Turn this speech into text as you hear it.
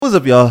What's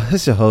up, y'all?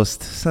 It's your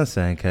host,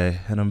 Sensei NK,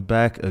 and I'm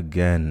back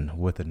again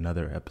with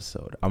another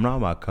episode. I'm not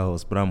my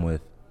co-host, but I'm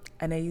with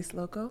Anais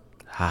Loco.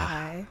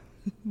 Hi.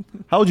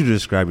 How would you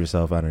describe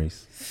yourself, Anais?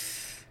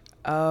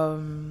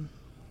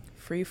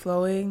 Free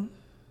flowing,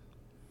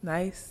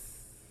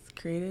 nice,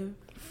 creative.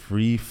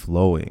 Free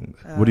flowing.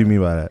 What do you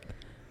mean by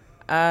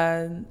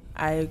that?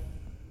 I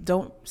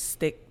don't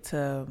stick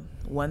to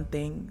one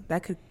thing.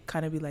 That could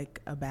kind of be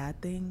like a bad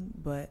thing,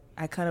 but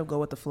I kind of go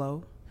with the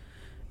flow.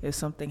 If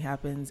something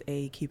happens,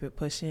 keep it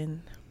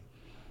pushing.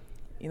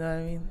 You know what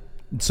I mean?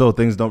 So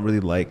things don't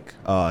really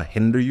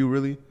hinder you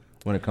really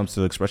when it comes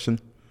to expression?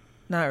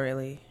 Not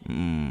really.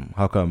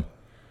 How come?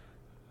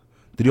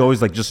 Did you always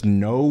just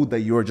know that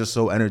you were just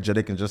so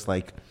energetic and just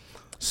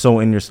so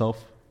in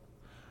yourself?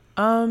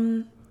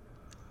 I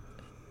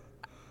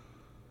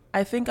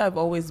think I've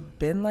always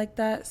been like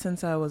that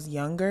since I was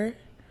younger,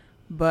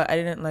 but I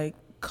didn't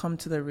come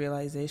to the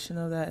realization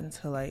of that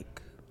until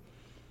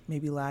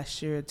maybe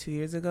last year or 2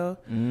 years ago.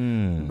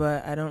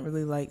 But I don't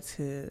really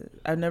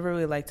I've never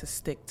really liked to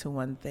stick to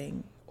one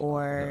thing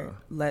or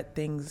let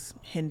things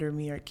hinder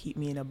me or keep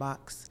me in a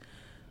box.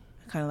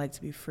 I kind of like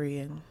to be free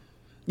and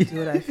do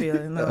what I feel.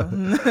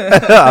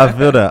 I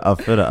feel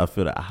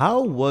that. How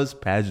was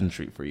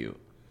pageantry for you?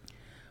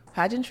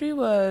 Pageantry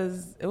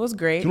was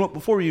great. You know what,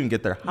 before we even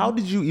get there, how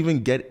did you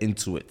even get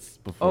into it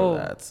before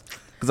that?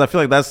 Because I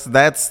feel like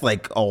that's a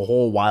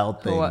whole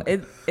wild thing. Well,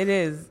 it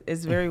is.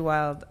 It's very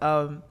wild.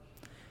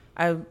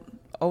 I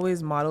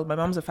always modeled. My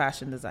mom's a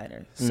fashion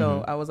designer,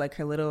 so I was like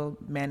her little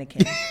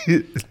mannequin.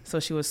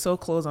 So she was so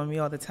close on me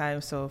all the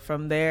time. So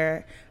from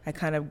there, I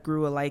kind of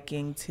grew a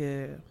liking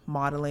to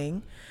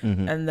modeling.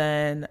 And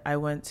then I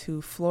went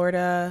to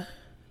Florida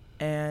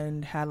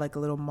and had a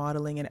little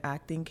modeling and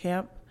acting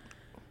camp.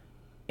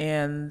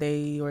 And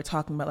they were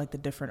talking about the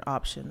different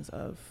options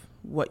of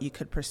what you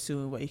could pursue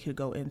and what you could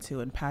go into,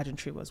 and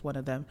pageantry was one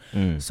of them.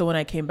 So when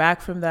I came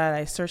back from that,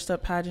 I searched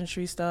up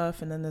pageantry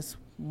stuff, and then this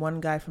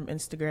one guy from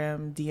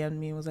Instagram DM'd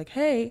me and was like,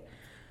 hey,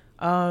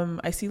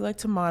 I see you like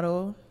to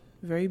model,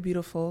 very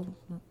beautiful,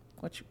 why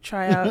don't you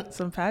try out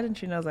some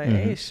pageantry? And I was like,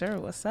 hey, sure,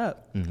 what's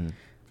up?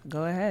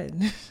 Go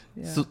ahead.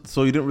 Yeah.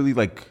 So you didn't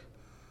really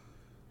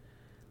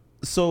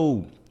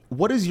so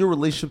what is your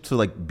relationship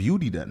to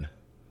beauty then?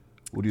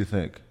 What do you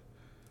think?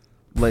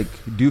 Do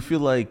you feel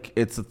like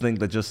it's a thing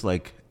that just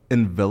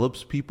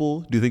envelops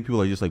people? Do you think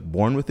people are just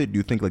born with it? Do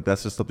you think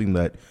that's just something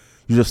that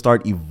you just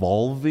start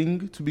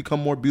evolving to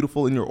become more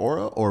beautiful in your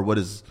aura, or what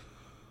is?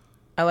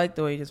 I like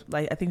the way you just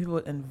I think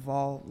people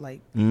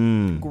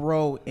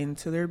grow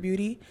into their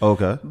beauty.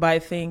 Okay. But I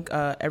think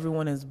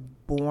everyone is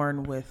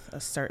born with a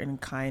certain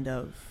kind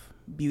of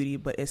beauty,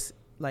 but it's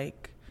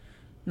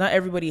not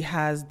everybody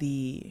has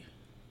the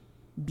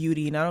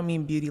beauty, and I don't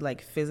mean beauty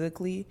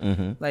physically,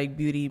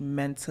 beauty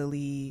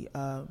mentally,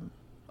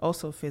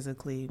 also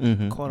physically,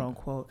 quote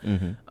unquote,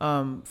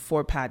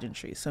 for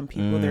pageantry. Some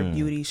people, their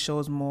beauty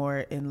shows more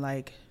in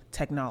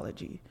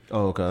technology.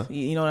 Oh, okay.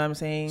 You know what I'm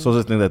saying? So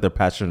it's a thing that they're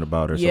passionate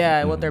about, or something.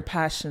 Yeah, what they're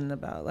passionate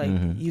about.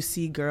 You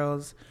see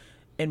girls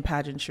in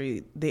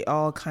pageantry, they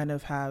all kind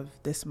of have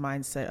this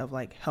mindset of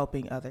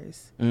helping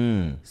others.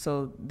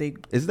 So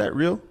Is that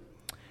real?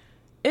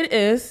 It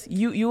is.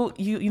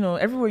 You know,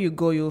 everywhere you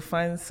go, you'll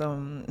find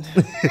some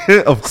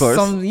of course,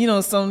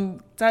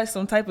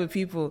 some type of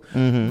people.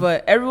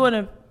 But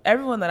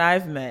everyone that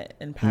I've met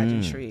in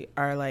pageantry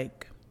are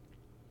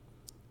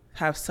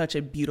have such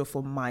a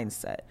beautiful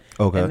mindset.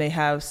 Okay. And they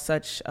have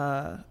such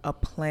a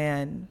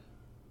plan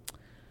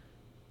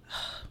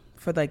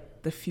for the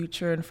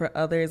future and for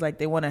others.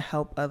 They want to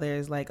help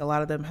others. A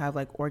lot of them have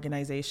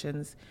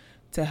organizations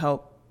to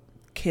help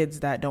kids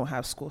that don't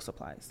have school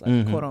supplies,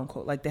 quote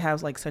unquote. They have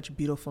such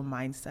beautiful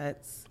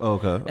mindsets.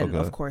 Okay. And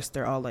of course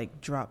they're all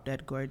drop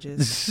dead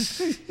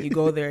gorgeous. You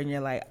go there and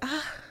you're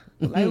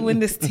I win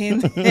this 10.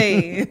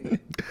 Hey.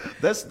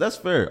 That's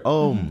fair.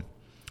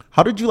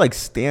 How did you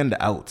stand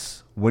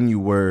out when you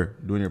were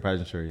doing your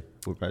pageantry?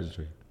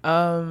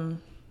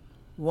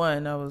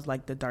 One, I was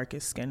the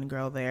darkest skinned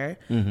girl there.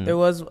 There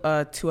was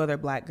 2 other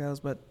black girls,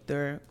 but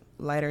they're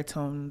lighter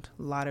toned,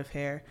 a lot of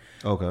hair.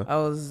 Okay. I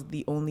was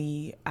the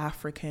only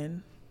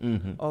African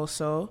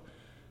also.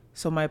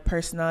 So my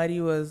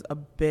personality was a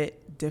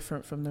bit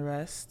different from the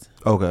rest.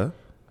 Okay.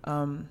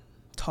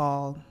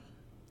 Tall,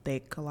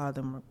 thick, a lot of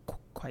them were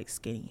quite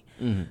skinny.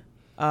 Do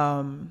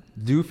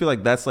you feel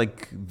that's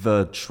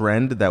the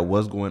trend that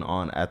was going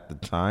on at the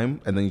time,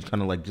 and then you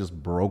kind of just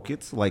broke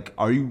it?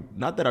 Are you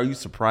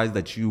surprised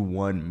that you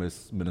won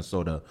Miss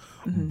Minnesota,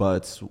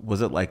 but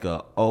was it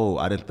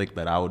I didn't think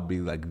that I would be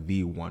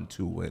the one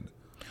to win?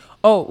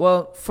 Oh,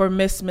 well, for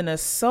Miss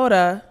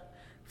Minnesota,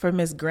 for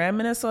Miss Grand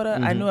Minnesota,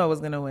 I knew I was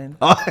going to win.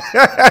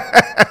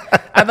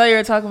 I thought you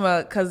were talking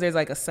about because there's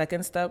a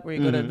second step where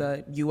you go to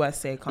the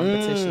USA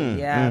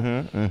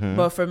competition.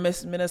 But for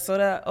Miss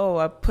Minnesota,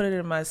 I put it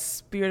in my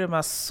spirit and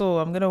my soul.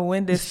 I'm going to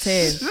win this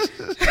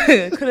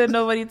 10. Couldn't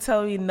nobody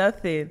tell me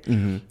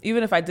nothing.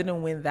 Even if I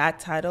didn't win that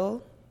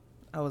title,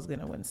 I was going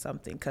to win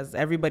something because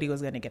everybody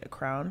was going to get a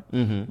crown.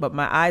 But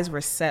my eyes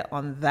were set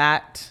on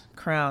that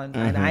crown,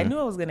 and I knew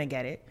I was going to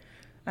get it.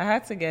 I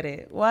had to get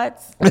it.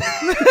 What?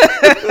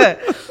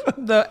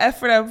 The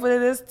effort I put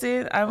in this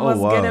thing, I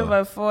must get it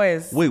by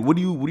force. Wait, what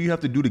do you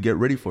have to do to get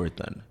ready for it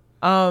then?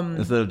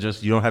 Instead of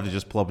just, you don't have to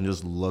just pull up and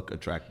just look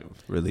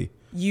attractive, really.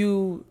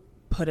 You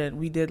put in,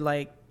 we did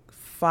like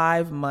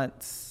 5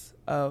 months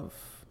of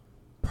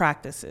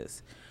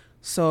practices.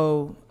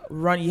 So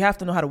you have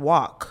to know how to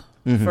walk.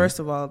 Mm-hmm. First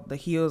of all, the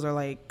heels are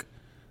like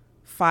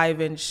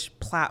 5-inch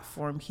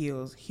platform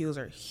heels. Heels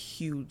are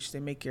huge. They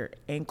make your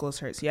ankles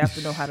hurt. So you have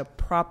to know how to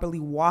properly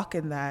walk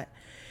in that.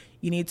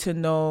 You need to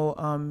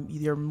know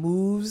your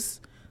moves,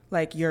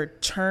 like your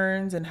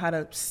turns and how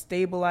to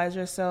stabilize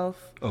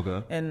yourself.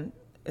 Okay. And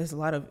there's a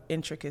lot of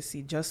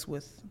intricacy just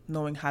with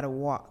knowing how to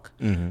walk.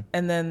 Mm-hmm.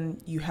 And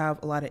then you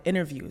have a lot of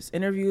interviews.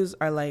 Interviews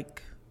are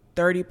like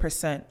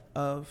 30%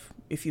 of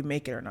if you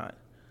make it or not.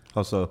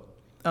 How so?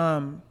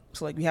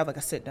 So like we have like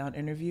a sit down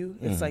interview.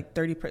 It's like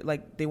 30%,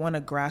 like they want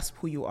to grasp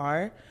who you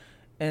are.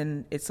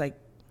 And it's like,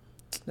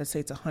 let's say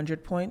it's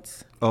 100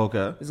 points.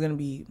 Okay. It's going to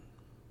be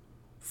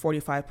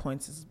 45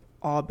 points is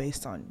all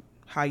based on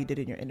how you did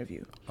in your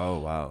interview. Oh,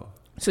 wow.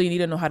 So you need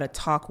to know how to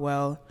talk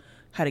well,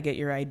 how to get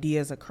your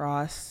ideas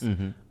across,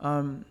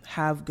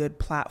 have good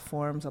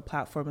platforms. A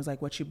platform is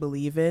like what you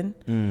believe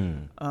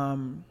in.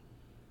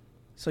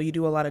 So you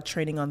do a lot of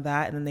training on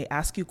that, and then they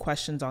ask you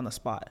questions on the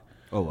spot.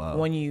 Oh, wow.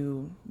 When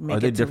you make Are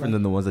they it different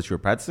than the ones that you were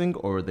practicing,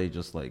 or are they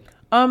just like...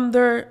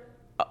 They're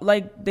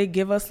like, they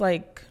give us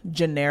like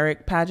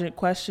generic pageant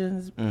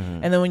questions.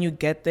 And then when you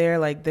get there,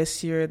 like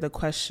this year, the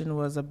question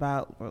was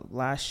about, or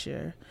last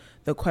year,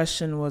 the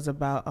question was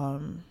about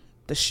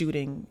the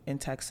shooting in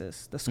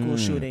Texas, the school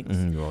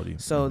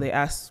shootings. So they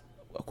asked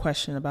a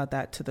question about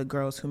that to the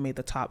girls who made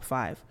the top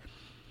 5.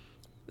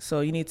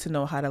 So you need to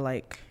know how to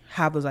like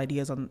have those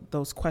ideas on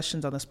those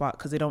questions on the spot,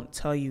 because they don't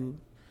tell you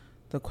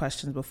the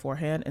questions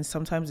beforehand, and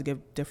sometimes they give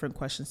different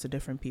questions to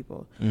different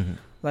people.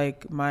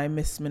 Like my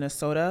Miss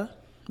Minnesota,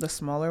 the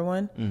smaller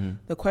one,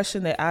 the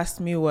question they asked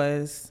me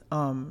was,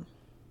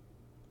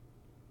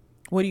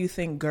 what do you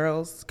think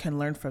girls can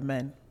learn from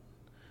men?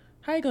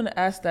 How are you going to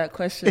ask that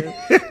question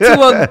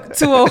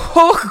to a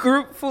whole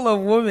group full of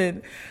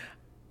women?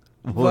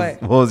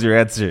 What was your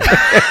answer?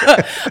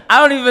 I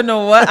don't even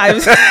know what I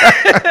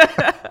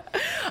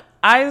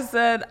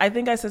said. I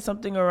think I said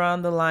something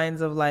around the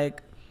lines of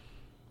like,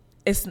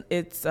 it's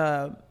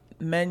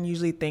men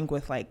usually think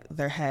with like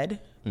their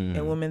head,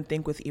 and women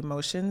think with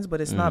emotions, but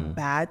it's not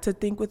bad to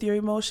think with your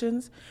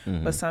emotions,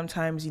 but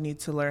sometimes you need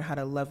to learn how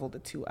to level the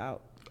two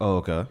out. Oh,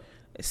 okay.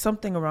 It's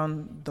something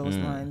around those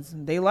lines.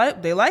 They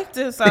liked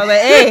it, so I was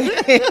like, hey.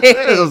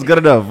 It was good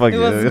enough. It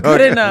was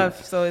good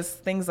enough. So it's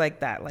things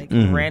like that, like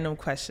random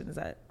questions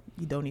that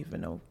you don't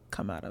even know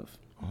come out of.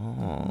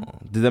 Oh,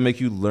 did that make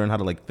you learn how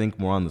to like think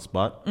more on the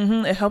spot?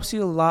 It helps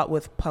you a lot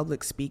with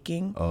public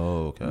speaking.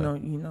 Oh, okay.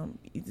 You know,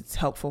 it's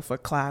helpful for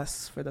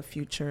class, for the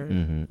future.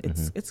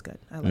 It's good.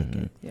 I like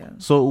it. Yeah.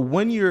 So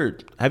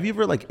have you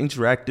ever like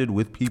interacted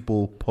with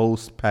people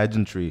post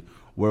pageantry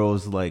where it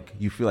was like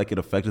you feel like it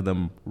affected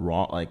them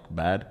wrong, like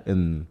bad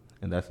in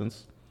that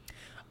sense?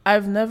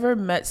 I've never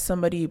met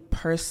somebody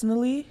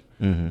personally,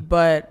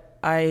 but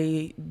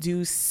I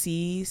do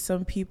see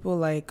some people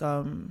like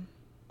on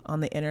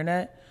the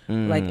internet.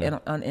 Like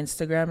on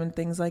Instagram and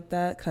things like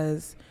that,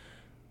 because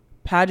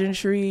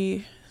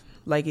pageantry,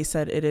 like you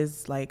said, it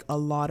is like a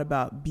lot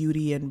about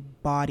beauty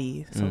and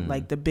body. So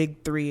like the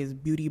big 3 is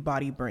beauty,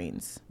 body,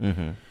 brains.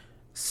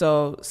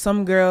 So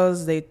some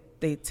girls, they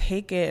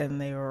take it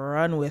and they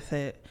run with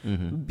it.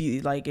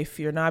 Like if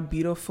you're not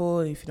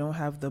beautiful and if you don't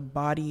have the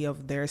body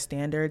of their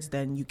standards,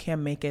 then you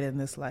can't make it in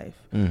this life.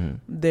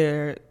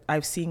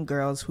 I've seen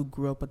girls who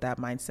grew up with that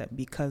mindset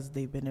because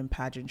they've been in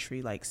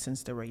pageantry like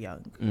since they were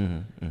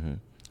young.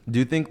 Do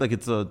you think like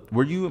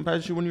were you in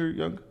pageantry when you were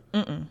young?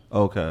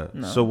 Okay.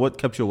 No. So what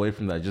kept you away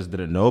from that? Just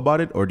didn't know about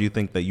it? Or do you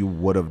think that you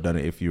would have done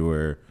it if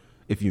you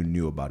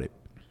knew about it?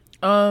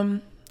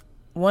 One,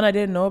 I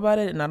didn't know about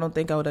it, and I don't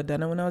think I would have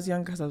done it when I was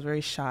young because I was very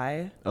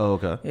shy. Oh,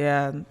 okay.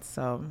 Yeah,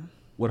 so.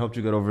 What helped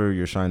you get over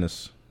your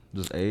shyness?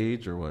 Just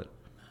age or what?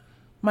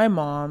 My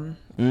mom.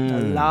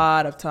 A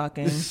lot of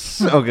talking.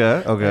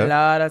 Okay. A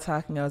lot of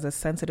talking. I was a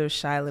sensitive,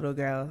 shy little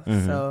girl.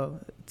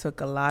 So it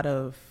took a lot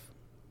of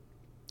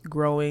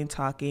growing,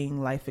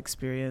 talking, life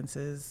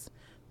experiences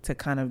to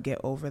kind of get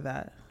over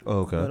that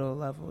little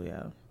level,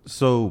 yeah.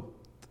 So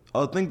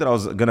a thing that I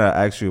was going to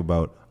ask you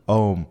about,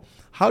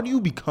 how do you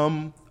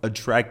become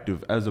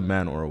attractive as a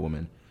man or a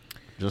woman?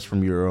 Just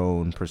from your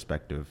own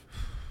perspective.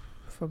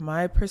 From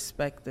my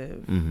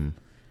perspective,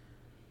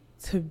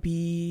 to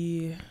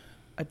be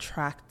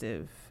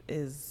attractive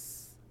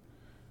is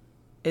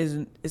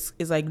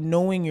like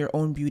knowing your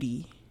own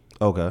beauty.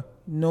 Okay.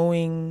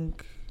 Knowing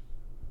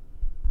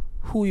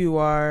who you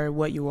are,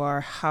 what you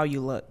are, how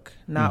you look,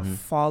 not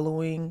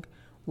following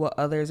what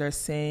others are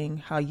saying,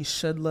 how you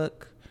should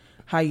look,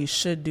 how you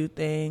should do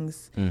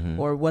things,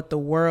 or what the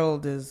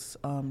world is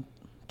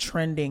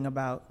trending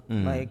about.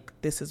 Like,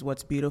 this is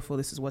what's beautiful,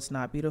 this is what's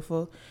not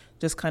beautiful.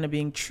 Just kind of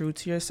being true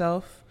to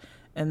yourself,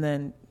 and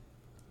then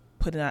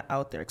putting that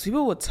out there, because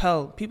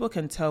people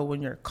can tell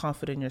when you're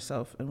confident in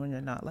yourself and when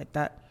you're not. Like,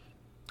 that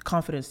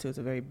confidence too is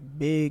a very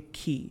big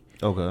key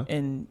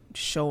in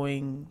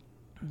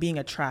being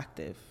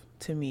attractive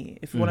to me.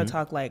 If you want to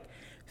talk like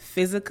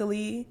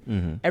physically,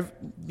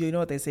 you know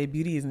what they say,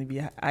 beauty is in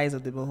the eyes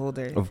of the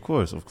beholder. Of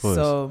course.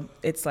 So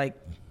it's like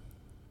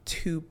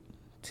two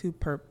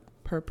per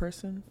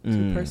person,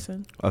 two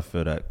person. I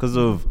feel that because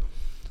of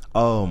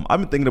I've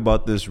been thinking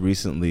about this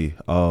recently.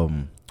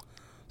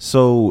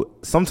 So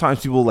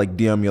sometimes people like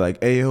DM me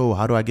like, hey, yo,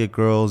 how do I get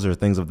girls, or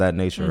things of that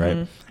nature,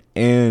 right?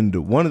 And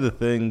one of the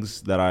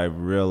things that I've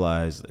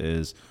realized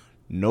is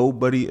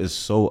nobody is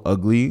so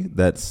ugly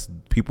that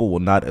people will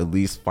not at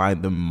least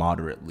find them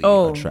moderately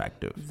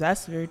attractive.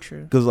 That's very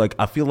true. Because like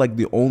I feel like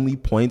the only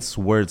points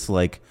where it's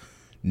like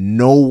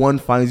no one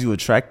finds you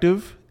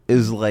attractive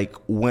is like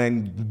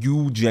when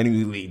you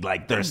genuinely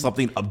like there's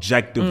something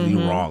objectively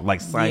wrong, like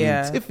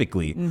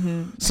scientifically.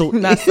 So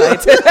not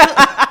scientific.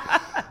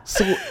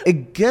 So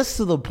it gets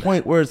to the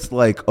point where it's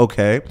like,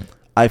 okay,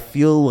 I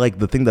feel like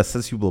the thing that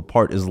sets people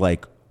apart is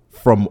like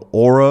from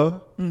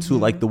aura to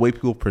like the way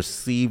people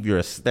perceive your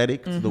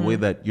aesthetic to the way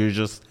that you're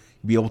just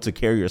be able to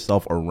carry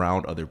yourself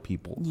around other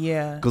people.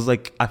 Yeah. Because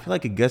like I feel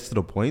like it gets to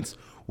the points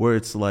where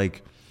it's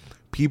like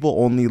people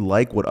only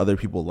like what other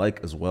people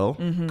like as well,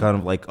 kind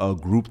of like a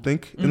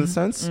groupthink in a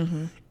sense.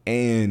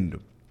 And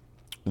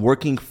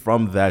working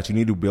from that, you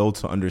need to be able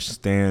to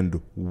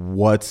understand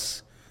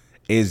what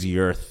is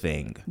your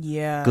thing.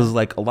 Yeah. Because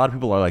like a lot of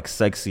people are like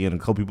sexy, and a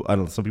couple people, I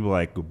don't know, some people are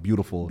like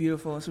beautiful.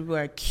 Some people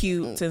are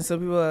cute, and some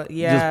people are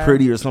just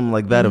pretty or something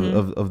like that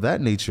of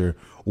that nature,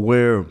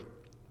 where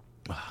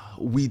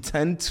we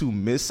tend to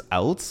miss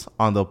out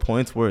on the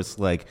points where it's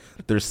like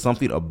there's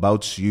something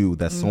about you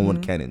that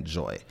someone can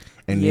enjoy,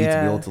 and you need to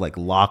be able to like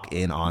lock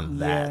in on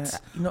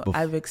that. You know,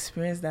 I've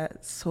experienced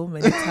that so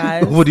many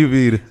times. What do you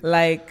mean?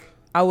 Like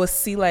I will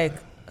see like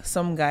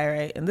some guy,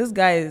 right? And this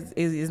guy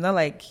is not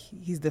like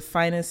he's the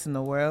finest in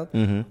the world,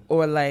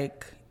 or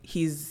like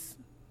he's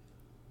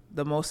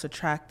the most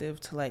attractive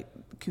to like,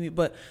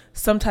 but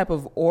some type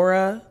of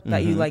aura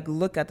that you like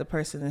look at the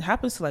person. It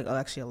happens to like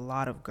actually a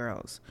lot of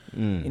girls.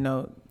 You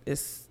know,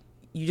 it's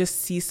you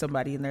just see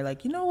somebody and they're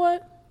like, you know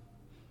what?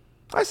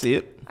 I see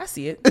it. I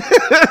see it.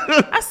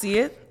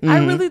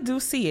 I really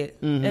do see it,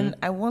 and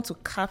I want to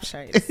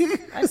capture it.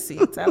 I see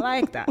it. I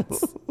like that.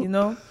 You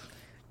know.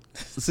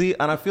 See,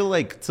 and I feel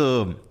like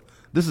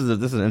this is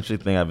an interesting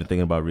thing I've been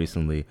thinking about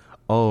recently.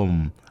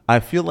 I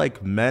feel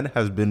like men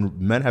have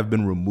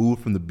been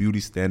removed from the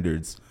beauty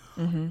standards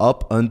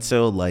up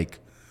until like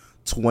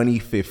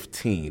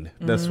 2015.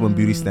 That's when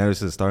beauty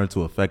standards is starting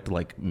to affect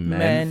like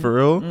men. For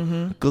real.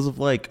 Because of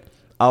like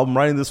I was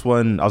writing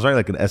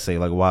like an essay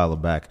like a while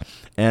back,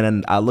 and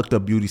then I looked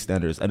up beauty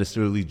standards, and it's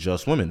literally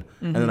just women.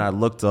 And then I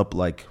looked up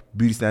like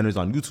beauty standards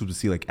on YouTube to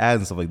see like ads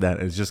and stuff like that,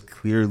 and it's just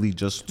clearly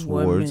just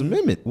towards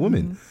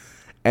women.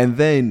 And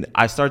then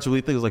I started to really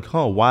think, like,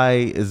 why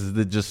is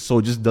it just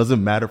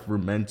doesn't matter for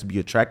men to be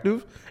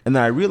attractive? And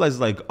then I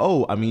realized like,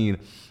 I mean,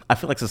 I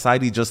feel like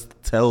society just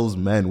tells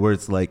men where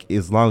it's like,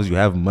 as long as you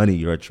have money,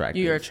 you're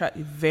attractive. You're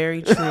attractive.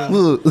 Very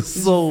true.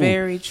 So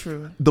very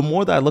true. The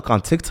more that I look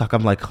on TikTok,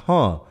 I'm like,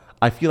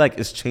 I feel like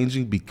it's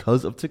changing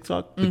because of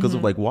TikTok. Because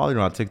of like while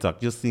you're on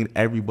TikTok, just seeing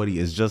everybody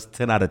is just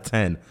 10 out of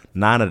 10,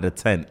 9 out of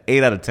 10,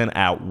 8 out of 10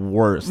 at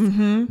worst.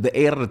 The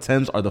 8 out of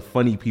 10s are the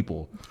funny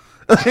people.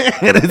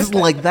 And it's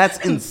like, that's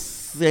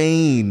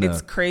insane.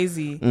 It's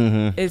crazy.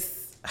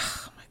 It's,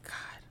 oh my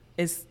God.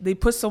 They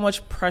put so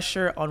much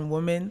pressure on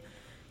women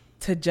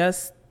to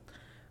just,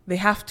 they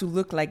have to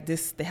look like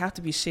this. They have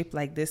to be shaped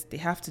like this. They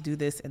have to do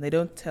this. And they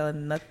don't tell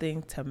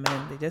nothing to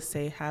men. They just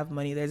say, have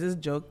money. There's this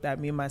joke that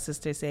me and my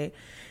sister say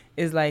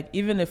is like,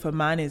 even if a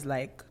man is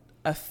like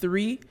a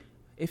 3,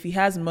 if he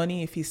has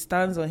money, if he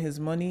stands on his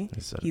money,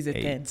 he's a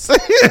 10.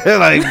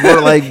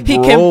 He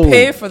can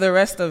pay for the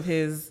rest of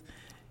his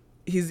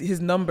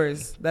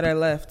numbers that are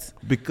left.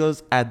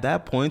 Because at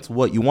that point,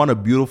 what you want, a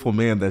beautiful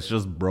man that's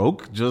just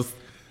broke, just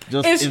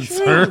it's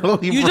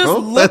internally true. You just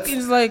look and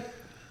it's like,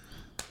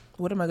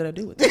 what am I gonna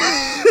do with it?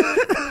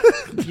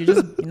 You're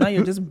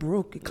just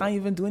broke. You can't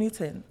even do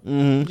anything.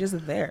 You're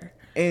just there.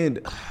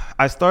 And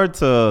I started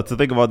to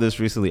think about this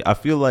recently. I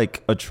feel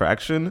like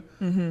attraction.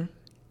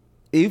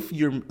 It's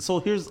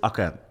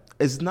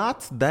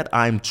not that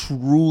I'm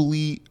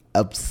truly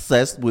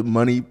obsessed with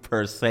money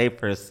per se,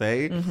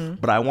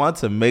 but I want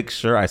to make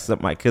sure I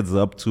set my kids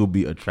up to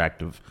be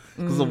attractive.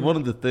 Because one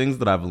of the things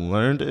that I've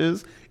learned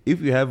is if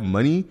you have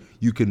money,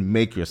 you can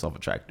make yourself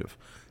attractive.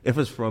 If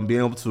it's from being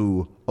able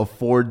to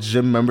afford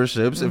gym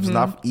memberships, if it's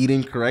not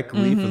eating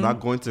correctly, if it's not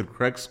going to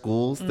correct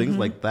schools, things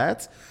like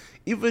that.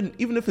 Even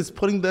if it's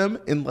putting them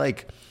in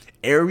like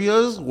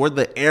areas where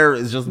the air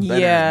is just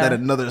better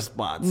than another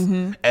spots,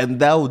 and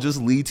that will just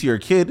lead to your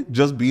kid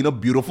just being a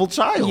beautiful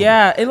child.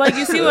 Yeah, and like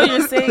you see what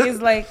you're saying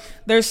is like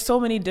there's so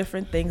many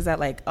different things that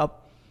like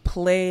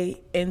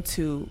play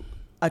into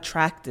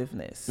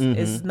attractiveness.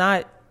 It's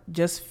not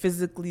just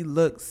physically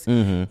looks.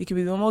 Mm-hmm. You can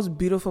be the most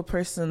beautiful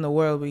person in the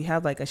world, but you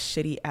have like a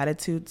shitty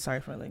attitude. Sorry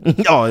for like.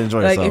 Oh,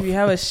 enjoy Like yourself. if you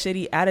have a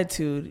shitty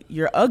attitude,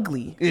 you're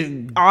ugly.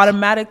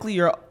 Automatically,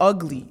 you're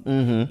ugly.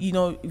 Mm-hmm. You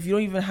know, if you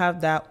don't even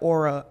have that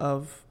aura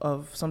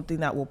of something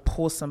that will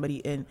pull somebody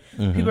in,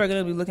 Mm-hmm. people are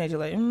gonna be looking at you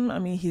like, I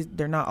mean,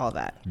 they're not all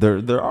that.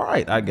 They're all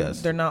right, I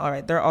guess. They're not all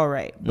right. They're all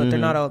right, but they're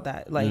Mm-hmm. not all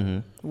that.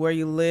 Like where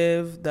you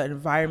live, the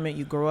environment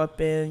you grow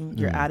up in,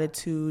 your Mm-hmm.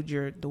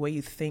 attitude, the way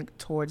you think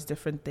towards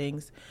different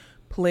things,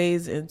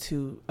 plays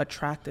into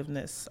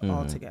attractiveness Mm-hmm.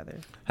 altogether.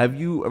 Have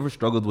you ever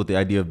struggled with the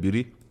idea of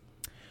beauty,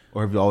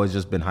 or have you always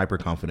just been hyper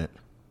confident?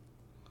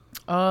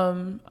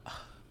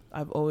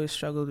 I've always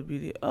struggled with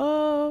beauty.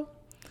 Oh,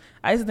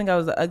 I used to think I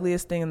was the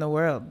ugliest thing in the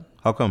world.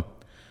 How come?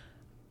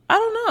 I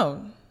don't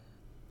know.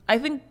 I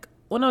think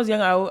when I was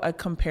young, I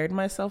compared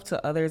myself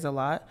to others a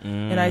lot,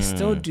 and I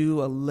still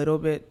do a little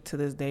bit to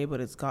this day, but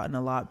it's gotten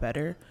a lot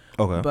better.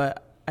 Okay.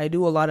 But I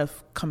do a lot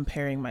of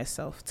comparing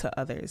myself to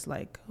others.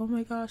 Like, oh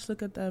my gosh,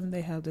 look at them.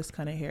 They have this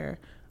kind of hair.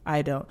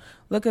 I don't.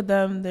 Look at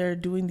them. They're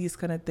doing these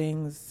kind of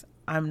things.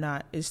 I'm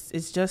not.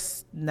 It's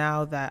just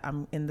now that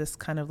I'm in this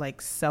kind of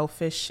like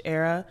selfish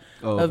era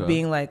of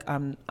being like,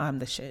 I'm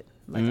the shit.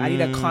 Like I need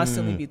to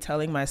constantly be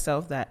telling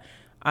myself that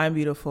I'm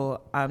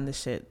beautiful, I'm the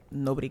shit.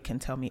 Nobody can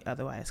tell me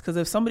otherwise. Because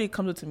if somebody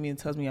comes up to me and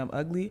tells me I'm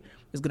ugly,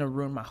 it's gonna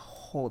ruin my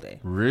whole day.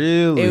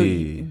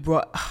 Really?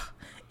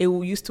 It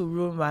used to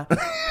ruin my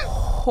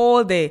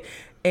whole day,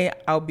 and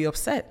I'll be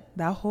upset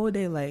that whole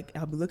day. Like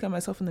I'll be looking at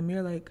myself in the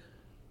mirror, like,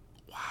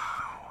 wow.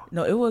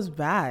 No, it was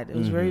bad. It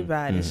was very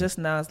bad. It's just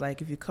now. It's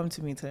like if you come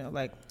to me to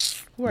like,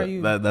 who are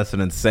you? That's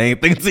an insane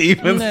thing to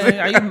even say.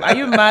 Are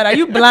you mad? Are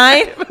you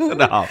blind?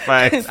 No,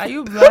 thanks. Are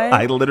you blind?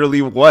 I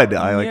literally would.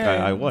 Yeah,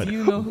 I would. Do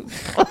you know?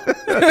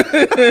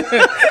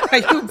 Are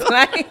you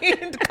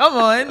blind? Come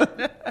on.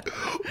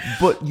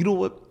 But you know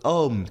what?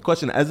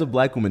 Question: as a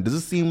black woman, does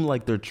it seem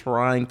like they're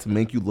trying to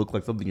make you look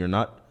like something you're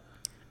not?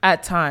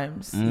 At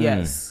times,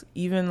 yes.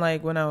 Even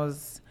like when I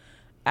was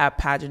at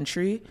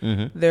pageantry,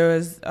 there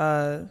was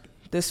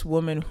this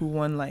woman who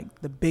won like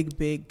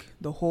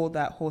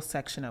that whole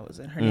section I was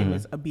in. Her name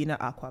is Abina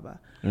Akwaba,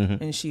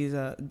 and she's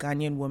a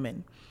Ghanaian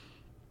woman,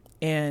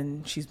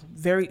 and she's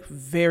very,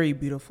 very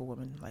beautiful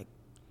woman, like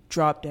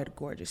drop dead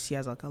gorgeous. She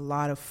has like a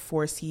lot of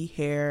 4C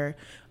hair,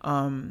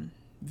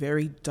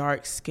 very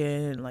dark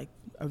skin, like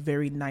a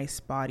very nice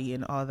body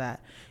and all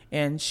that.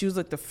 And she was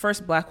like the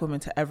first black woman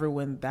to ever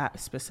win that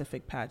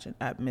specific pageant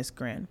at Miss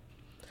Grand.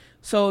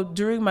 So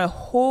during my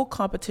whole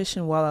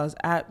competition while I was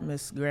at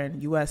Miss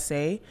Grand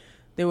USA,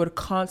 they would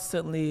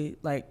constantly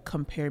like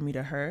compare me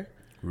to her.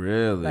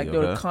 Really? Like they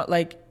would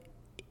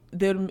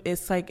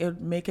it's like it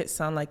would make it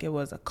sound like it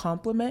was a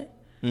compliment.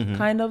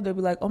 Kind of. They'd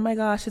be like, oh my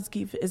gosh, it's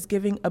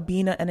giving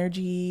Abina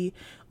energy.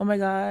 Oh my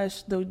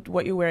gosh,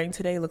 what you're wearing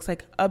today looks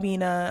like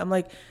Abina. I'm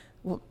like,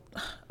 well,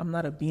 I'm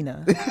not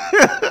Abina.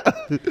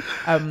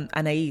 I'm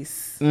Anais.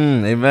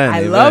 Amen.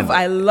 I love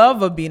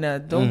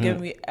Abina. Don't get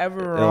me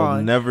ever wrong.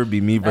 It'll never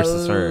be me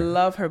versus her. I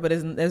love her, but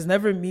there's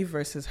never me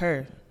versus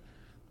her.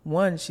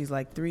 One, she's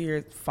like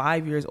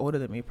 5 years older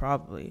than me,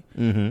 probably.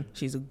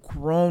 She's a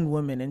grown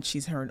woman, and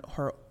she's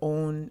her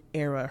own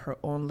era, her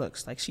own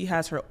looks. Like she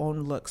has her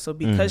own looks. So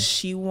because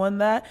she won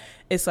that,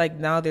 it's like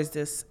now there's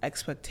this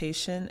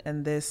expectation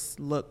and this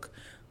look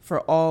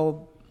for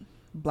all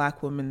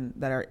black women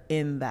that are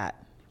in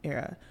that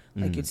era.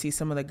 Like you'd see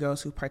some of the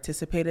girls who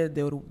participated,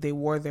 they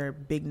wore their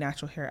big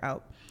natural hair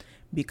out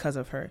because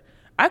of her.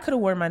 I could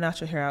have worn my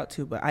natural hair out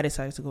too, but I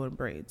decided to go in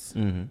braids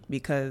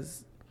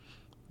because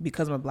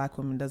I'm a black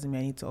woman doesn't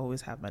mean I need to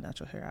always have my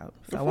natural hair out.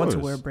 If I want to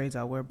wear braids,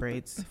 I'll wear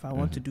braids. If I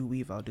want to do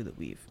weave, I'll do the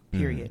weave.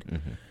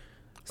 Period.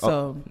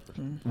 So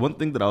one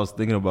thing that I was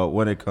thinking about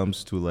when it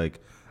comes to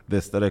like the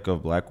aesthetic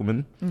of black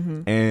women,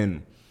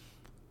 and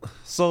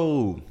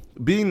so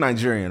being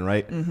Nigerian,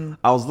 right?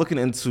 I was looking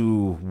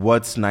into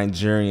what some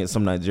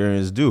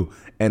Nigerians do,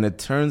 and it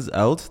turns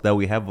out that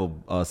we have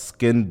a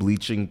skin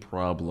bleaching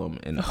problem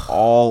in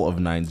all of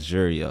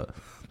Nigeria,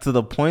 to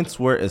the points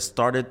where it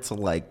started to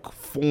like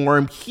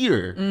form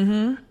here.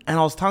 And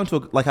I was talking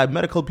to I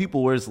met a couple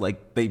people where it's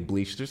like they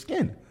bleach their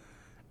skin,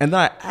 and then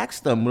I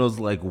asked them, and I was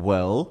like,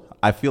 well,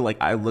 I feel like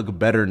I look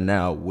better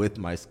now with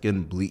my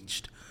skin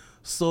bleached.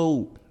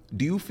 So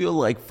do you feel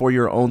like for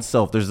your own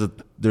self there's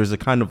a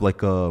kind of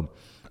like a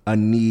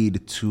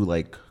need to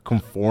like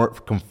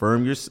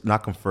conform yourself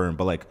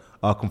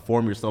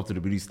to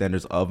the beauty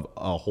standards of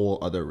a whole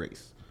other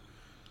race?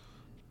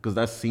 Because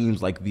that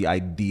seems like the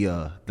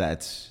idea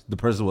that the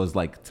person was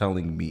like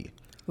telling me,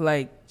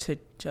 like to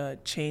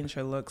change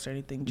her looks or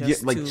anything.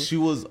 She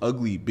was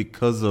ugly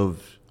because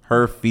of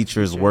her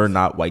features were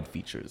not white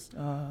features.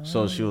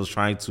 So she was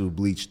trying to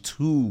bleach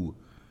too.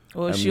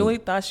 Well, she only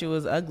thought she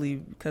was ugly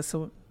because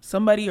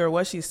somebody or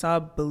what she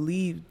saw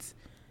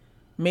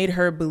made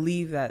her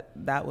believe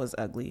that was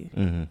ugly.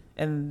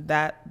 And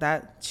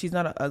that she's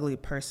not an ugly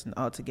person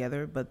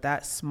altogether, but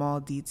that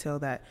small detail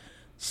that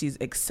she's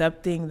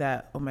accepting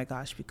that, oh my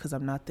gosh, because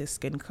I'm not this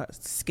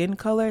skin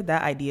color,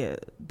 that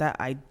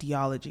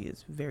ideology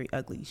is very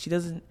ugly. She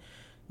doesn't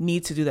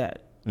need to do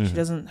that. She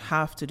doesn't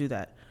have to do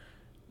that.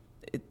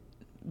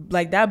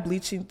 Like that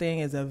bleaching thing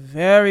is a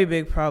very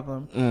big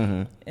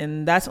problem.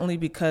 And that's only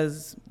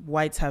because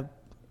whites have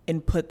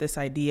input this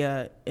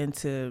idea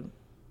into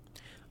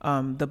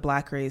the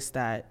black race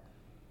that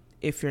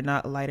if you're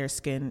not lighter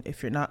skinned,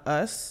 if you're not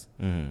us,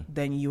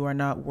 then you are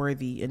not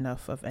worthy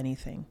enough of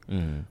anything,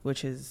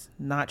 which is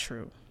not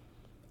true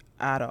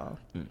at all.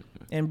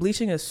 And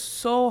bleaching is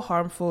so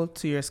harmful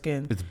to your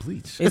skin. It's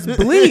bleach. It's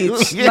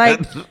bleach. Yeah.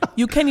 Like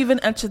you can't even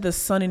enter the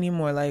sun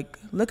anymore. Like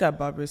look at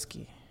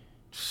Bobrisky.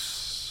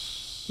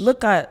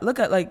 Look at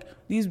like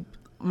these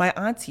my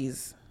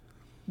aunties.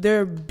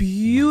 They're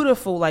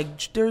beautiful.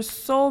 Like they're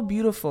so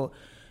beautiful.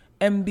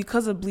 And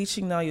because of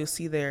bleaching now you'll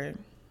see their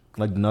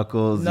like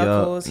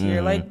knuckles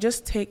here. Like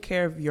just take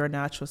care of your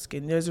natural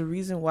skin. There's a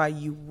reason why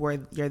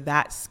you're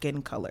that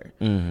skin color.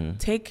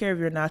 Take care of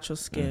your natural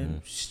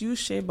skin. You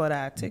shave all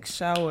that. Take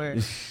shower.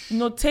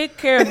 Take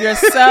care of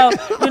yourself.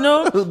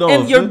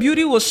 And your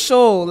beauty will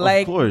show.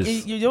 Like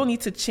you don't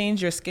need to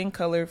change your skin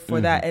color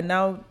for that. And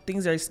now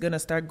things are gonna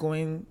start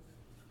going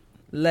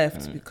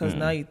left because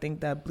now you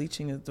think that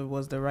bleaching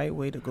was the right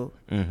way to go.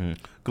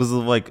 Because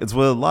it's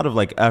with a lot of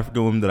like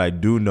African women that I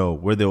do know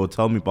where they will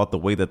tell me about the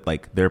way that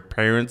like their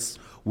parents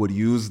would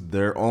use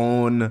their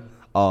own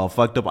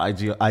fucked up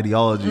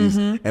ideologies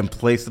and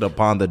place it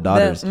upon the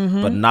daughters,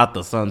 but not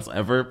the sons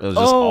ever. It was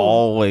just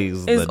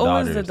always the daughters. It's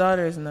always the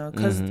daughters now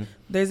because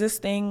there's this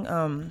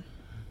thing,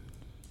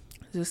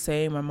 just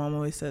saying my mom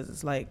always says,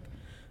 it's like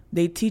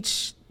they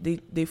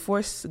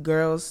force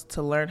girls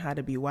to learn how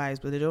to be wives,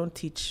 but they don't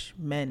teach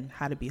men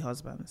how to be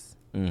husbands.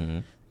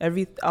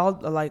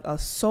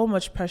 So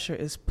much pressure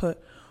is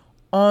put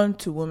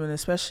onto women,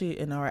 especially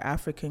in our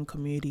African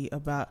community,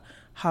 about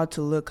how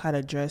to look, how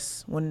to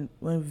dress. When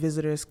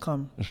visitors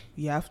come,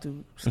 you have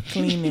to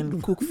clean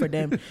and cook for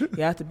them.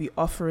 You have to be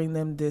offering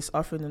them this,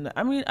 offering them that.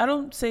 I mean, I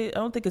don't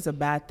think it's a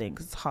bad thing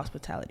because it's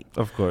hospitality.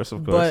 Of course.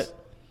 But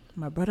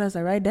my brothers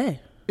are right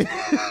there.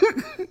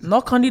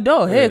 Knock on the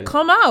door. Hey,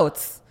 come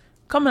out.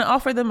 Come and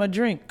offer them a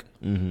drink.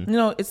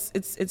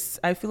 It's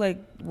I feel like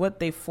what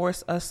they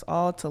force us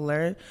all to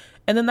learn.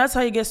 And then that's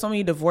how you get so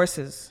many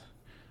divorce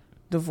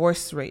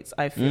rates,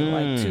 I feel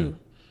like, too.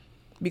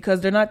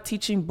 Because they're not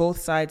teaching both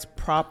sides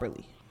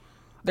properly.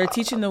 They're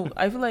teaching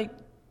I feel like,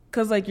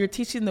 because like you're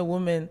teaching the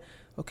woman,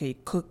 okay,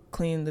 cook,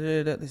 clean,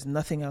 there's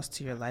nothing else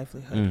to your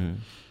livelihood.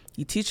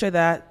 You teach her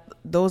that,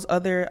 those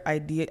other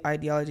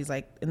ideologies,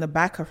 like in the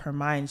back of her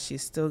mind,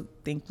 she's still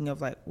thinking of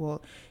like,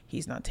 well,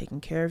 he's not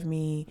taking care of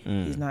me.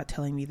 He's not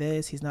telling me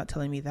this. He's not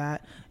telling me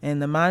that.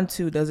 And the man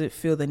too doesn't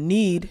feel the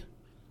need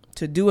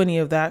to do any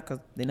of that because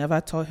they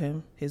never taught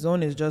him. His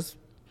own is just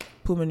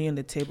put money on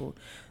the table.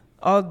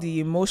 All the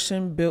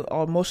emotional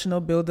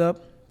build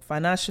up,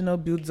 financial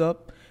builds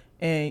up,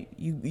 and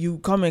you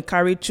come and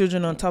carry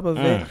children on top of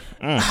it.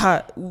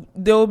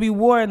 There will be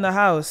war in the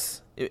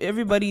house.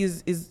 Everybody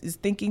is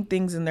thinking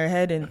things in their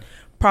head, and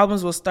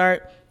problems will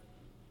start.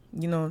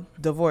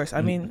 Divorce.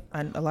 I mean,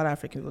 and a lot of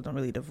African people don't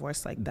really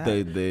divorce like that.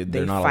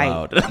 They're not fight.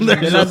 allowed.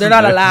 they're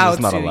not allowed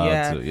not to.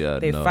 allowed to.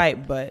 They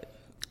fight, but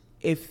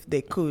if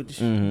they could,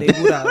 they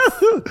would have.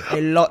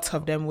 A lot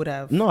of them would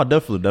have. No,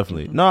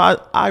 definitely. No,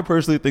 I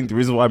personally think the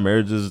reason why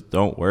marriages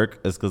don't work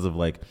is because of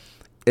like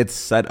it's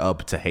set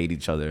up to hate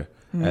each other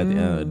at the end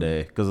of the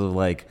day. Because of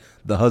like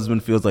the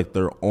husband feels like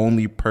their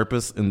only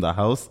purpose in the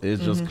house is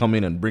just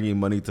coming and bringing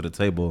money to the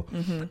table.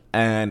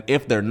 And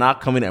if they're not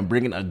coming and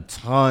bringing a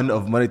ton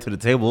of money to the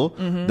table,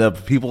 the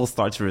people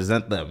start to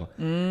resent them.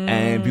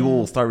 And people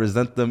will start to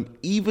resent them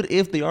even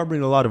if they are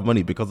bringing a lot of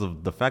money because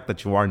of the fact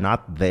that you are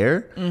not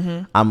there.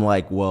 I'm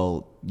like,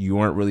 well, you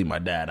weren't really my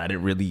dad. I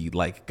didn't really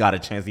like got a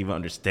chance to even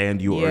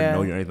understand you or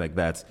know you or anything like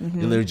that.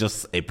 You're literally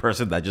just a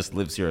person that just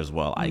lives here as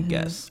well, I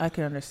guess. I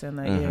can understand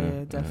that.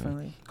 Yeah,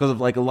 definitely. Because of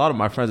like a lot of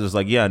my friends was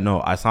like, yeah,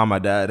 no, I saw my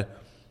dad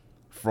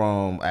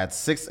at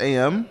 6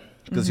 a.m.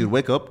 because he'd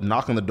wake up,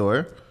 knock on the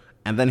door,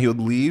 and then he would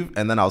leave,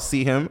 and then I'll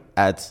see him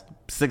at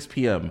 6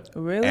 p.m.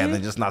 Really? And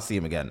then just not see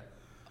him again.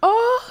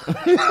 Oh.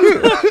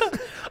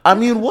 I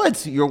mean,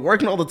 what? You're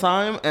working all the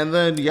time, and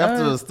then you have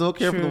to still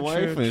care for the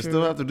wife, and you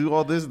still have to do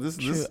all this.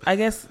 I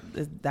guess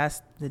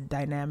that's the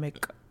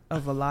dynamic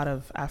of a lot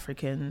of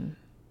African,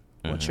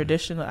 or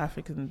traditional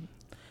African.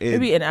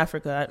 Maybe in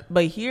Africa,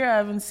 but here I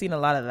haven't seen a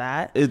lot of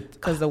that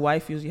because the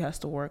wife usually has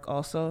to work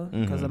also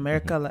because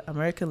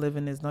American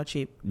living is not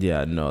cheap.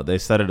 Yeah, no, they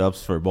set it up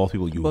for both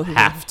people. You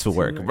have to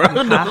work, bro.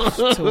 You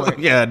have to work.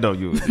 Yeah, no,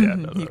 you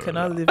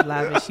cannot live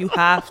lavish. You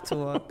have to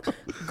work.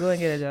 Go and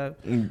get a job.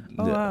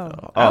 Oh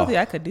wow, I don't think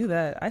I could do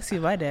that. I see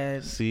my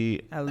dad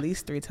at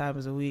least 3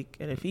 times a week,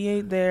 and if he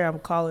ain't there, I'm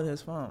calling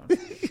his phone.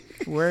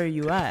 Where are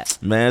you at?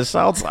 Man,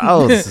 shouts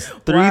out.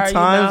 3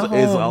 times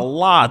is a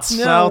lot.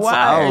 Shouts out.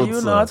 Why are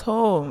you not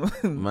home?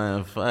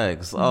 Man,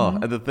 facts.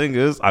 And the thing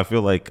is, I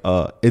feel like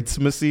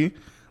intimacy,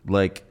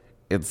 like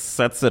it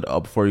sets it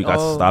up for you guys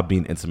to stop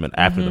being intimate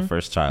after the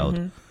first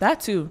child. That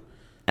too.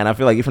 And I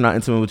feel like if you're not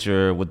intimate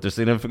with their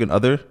significant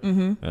other,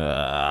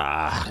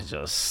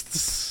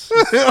 just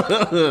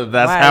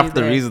that's half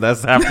the reason.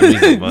 That's half the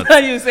reason.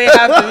 But you say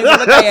half the reason.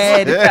 Look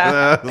at your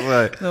head.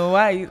 Like, no,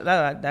 why?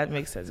 That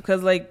makes sense.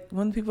 Because like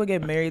when people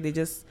get married, they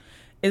just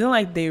it's not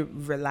like they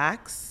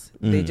relax.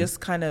 They just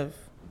kind of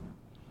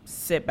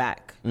sit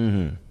back.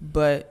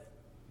 But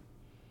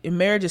in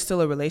marriage is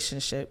still a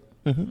relationship.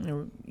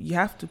 You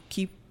have to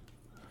keep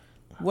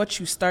what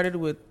you started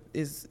with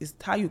is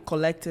how you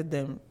collected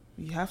them.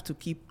 You have to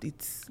keep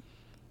it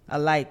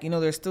alike. You know,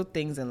 there's still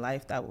things in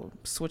life that will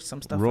switch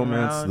some stuff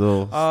around,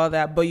 though. All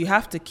that. But you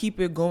have to keep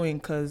it going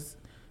because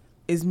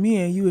it's me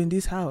and you in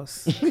this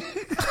house.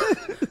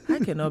 I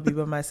cannot be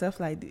by myself.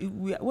 Like,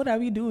 what are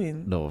we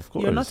doing? No, of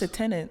course. You're not a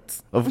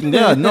tenant. Of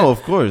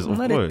course. I'm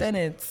not a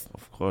tenant.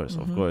 Of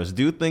course.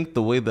 Do you think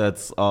the way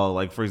that's,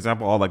 like, for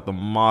example, all like the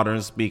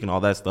modern speak and all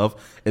that stuff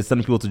is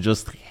sending people to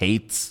just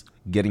hate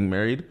getting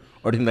married?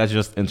 Or do you think that's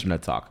just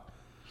internet talk?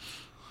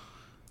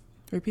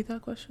 Repeat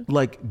that question.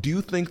 Like, do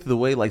you think the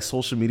way like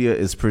social media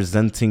is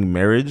presenting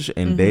marriage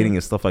and dating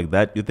and stuff like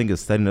that, do you think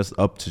it's setting us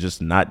up to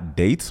just not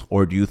date?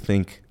 Or do you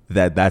think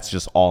that that's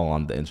just all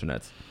on the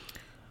internet?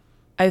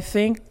 I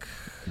think...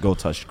 Go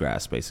touch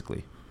grass,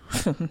 basically.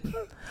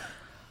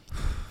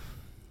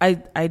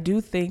 I do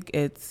think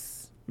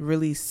it's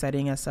really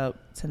setting us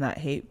up to not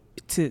hate,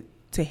 to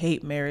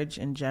hate marriage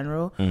in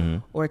general,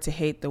 or to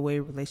hate the way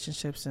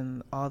relationships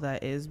and all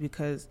that is,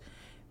 because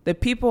the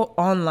people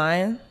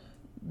online...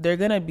 they're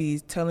going to be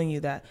telling you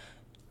that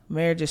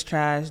marriage is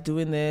trash,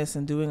 doing this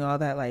and doing all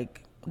that.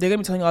 Like, they're going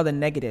to be telling you all the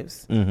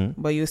negatives.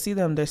 But you'll see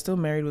them, they're still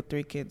married with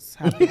 3 kids,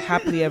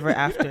 happily ever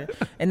after.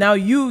 And now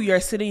you're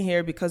sitting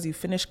here because you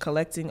finished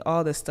collecting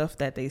all the stuff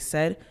that they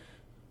said.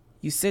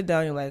 You sit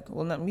down, you're like,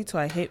 well, not me too.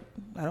 I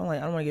don't want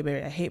to get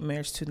married. I hate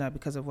marriage too now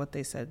because of what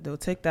they said. They'll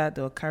take that,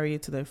 they'll carry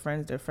it to their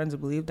friends. Their friends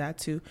will believe that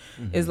too.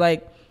 It's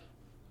like,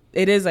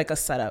 it is like a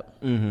setup.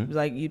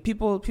 Like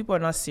people are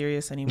not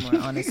serious anymore,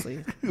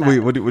 honestly. Wait,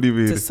 what do you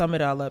mean? To sum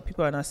it all up,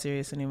 people are not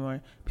serious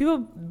anymore. People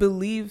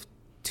believe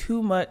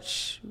too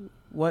much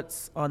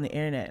what's on the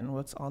internet and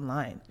what's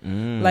online.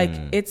 Like,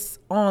 it's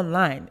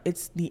online.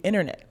 It's the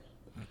internet.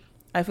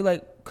 I feel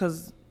like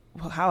because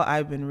how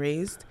I've been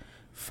raised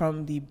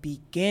from the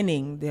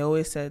beginning, they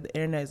always said the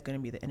internet is going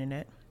to be the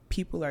internet.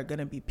 People are going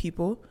to be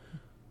people.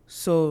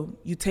 So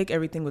you take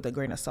everything with a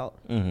grain of salt.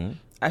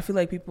 I feel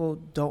like people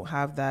don't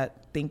have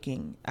that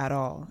thinking at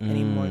all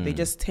anymore. They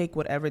just take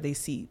whatever they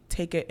see,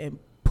 take it and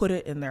put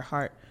it in their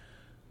heart,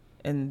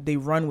 and they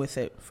run with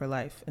it for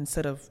life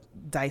instead of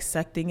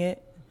dissecting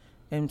it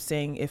and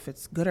saying if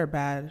it's good or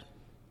bad.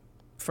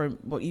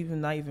 Not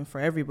even for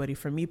everybody.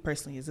 For me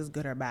personally, is this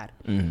good or bad?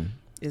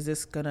 Is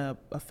this gonna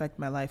affect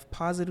my life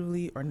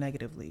positively or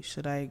negatively?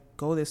 Should I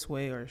go this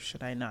way or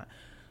should I not?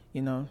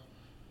 You know.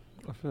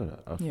 I feel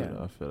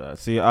that.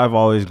 See, I've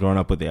always grown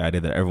up with the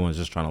idea that everyone's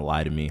just trying to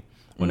lie to me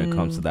when it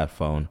comes to that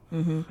phone.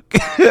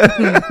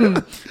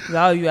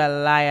 All you are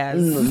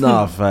liars.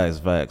 No,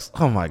 facts.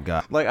 Oh my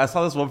god! Like, I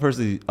saw this one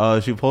person.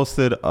 She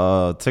posted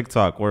a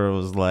TikTok where it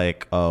was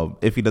like,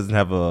 if he doesn't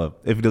have a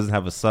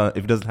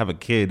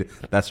kid,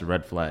 that's a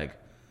red flag.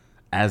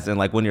 As in,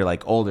 like, when you're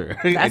like older.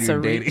 That's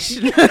and a you're reach.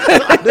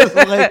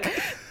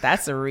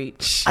 That's a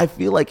reach. I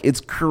feel like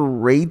it's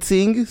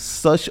creating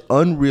such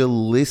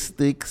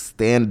unrealistic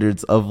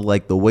standards of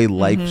like the way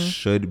life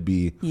should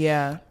be.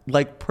 Yeah.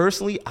 Like,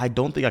 personally, I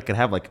don't think I could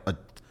have like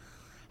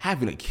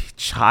having a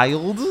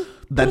child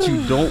that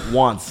you don't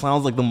want.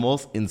 Sounds like the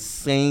most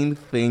insane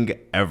thing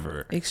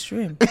ever.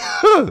 Extreme.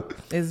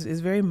 It's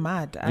very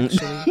mad,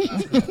 actually.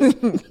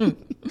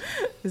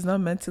 It's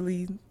not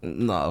mentally.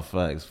 No,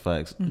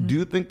 facts. Do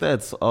you think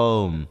that's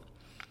okay?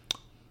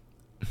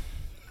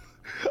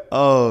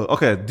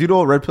 Do you know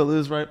what red pill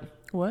is, right?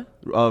 What?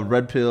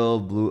 Red pill,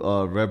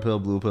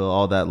 blue pill,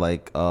 all that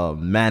like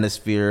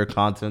manosphere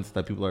contents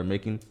that people are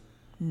making.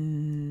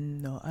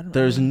 No, I don't.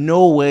 There's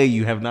no way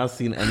you have not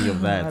seen any of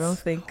that. I don't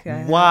think.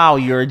 Wow,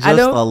 you're just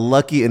a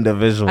lucky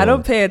individual. I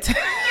don't pay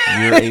attention.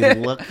 You're a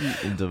lucky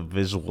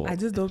individual. I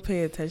just don't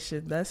pay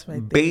attention. That's my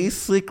thing.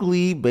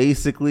 Basically,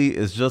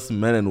 it's just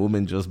men and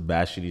women just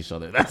bashing each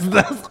other.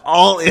 That's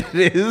all it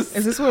is.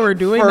 Is this what we're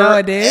doing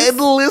nowadays?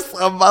 Endless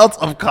amounts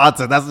of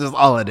content. That's just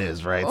all it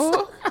is, right?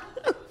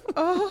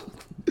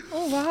 Oh,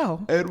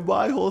 wow. And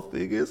my whole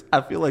thing is, I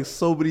feel like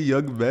so many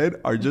young men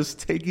are just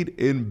taking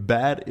in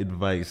bad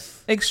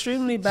advice.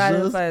 Extremely bad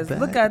advice.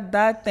 Look at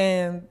that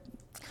thing.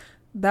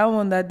 That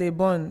one that they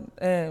born.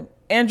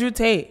 Andrew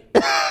Tate.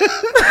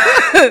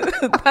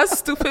 That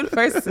stupid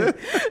person.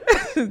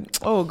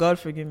 Oh, God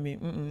forgive me.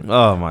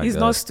 Oh, my God. He's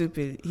not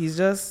stupid. He's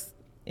just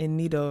in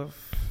need of...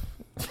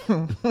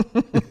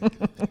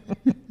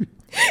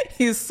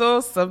 He's so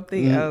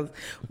something else.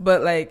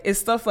 But, like, it's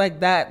stuff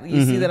like that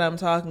you see that I'm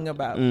talking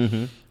about.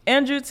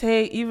 Andrew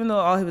Tate, even though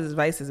all of his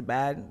advice is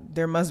bad,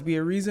 there must be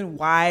a reason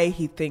why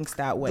he thinks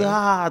that way.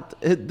 But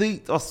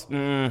it's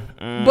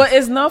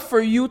not for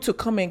you to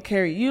come and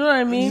carry. You know what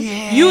I mean?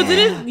 Yeah. You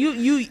didn't.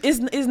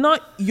 It's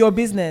not your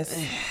business.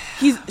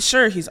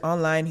 He's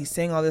online. He's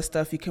saying all this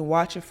stuff. You can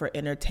watch it for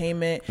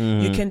entertainment.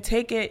 You can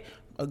take it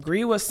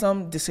agree with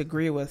some,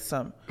 disagree with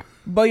some.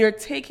 But you're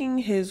taking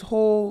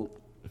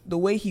the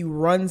way he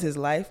runs his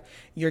life,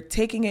 you're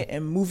taking it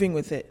and moving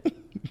with it.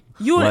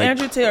 You and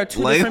Andrew Tate are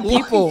two different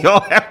people.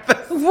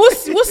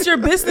 What's your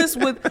business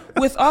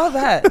with all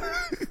that?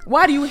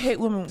 Why do you hate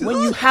women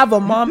when you have a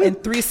mom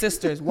and 3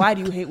 sisters? Why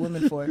do you hate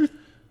women for it?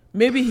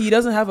 Maybe he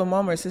doesn't have a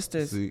mom or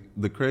sisters. See,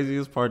 the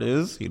craziest part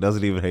is he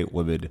doesn't even hate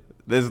women.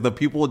 There's the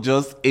people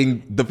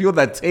the people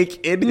that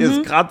take in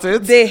his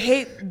content.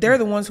 They're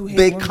the ones who hate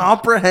women. They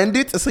comprehend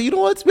it. So you know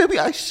what? Maybe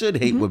I should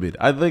hate women.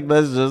 I think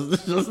that's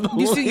just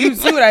you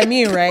see what I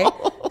mean, right?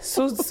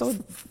 So oh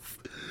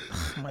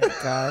my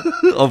God.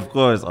 Of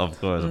course.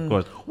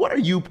 What are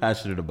you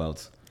passionate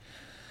about?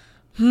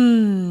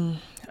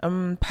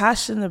 I'm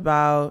passionate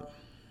about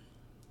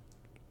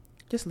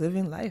just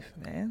living life,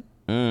 man.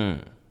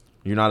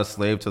 You're not a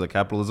slave to the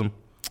capitalism?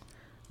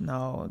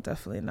 No,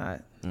 definitely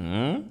not.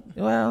 Mm-hmm.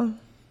 Well,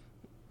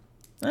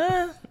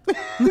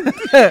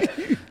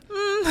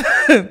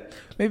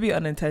 maybe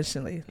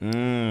unintentionally.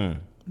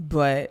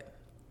 But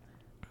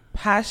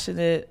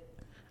passionate.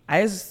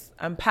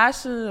 I'm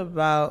passionate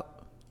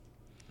about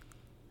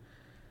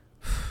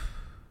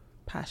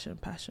passion.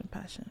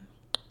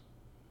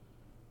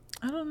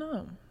 I don't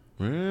know.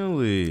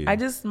 Really?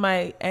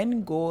 My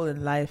end goal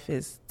in life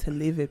is to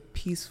live a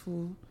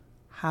peaceful,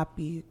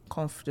 happy,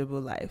 comfortable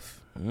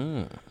life.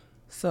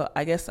 So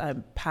I guess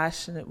I'm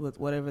passionate with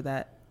whatever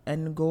that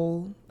end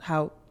goal,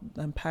 how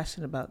I'm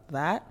passionate about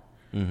that.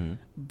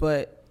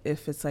 But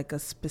if it's like a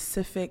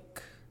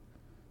specific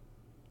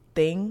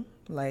thing,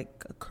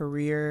 like a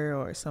career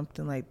or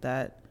something like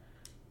that,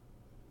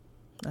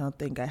 I don't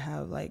think I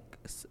have like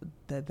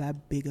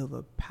that big of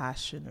a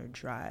passion or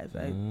drive.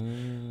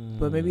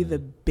 But maybe the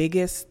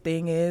biggest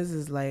thing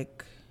is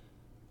like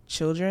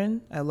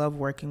children. I love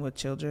working with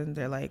children.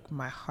 They're like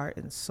my heart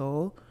and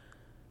soul.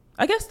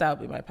 I guess that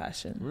would be my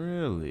passion.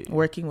 Really?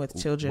 Working with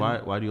children.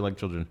 Why do you like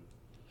children?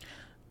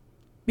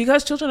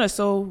 Because children are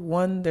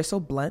they're so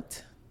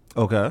blunt.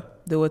 Okay.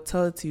 They will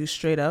tell it to you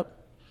straight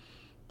up.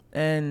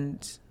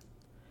 And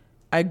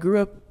I grew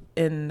up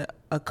in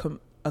a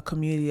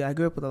community. I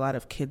grew up with a lot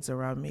of kids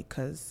around me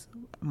because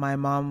my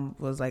mom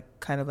was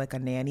like kind of like a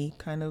nanny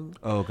kind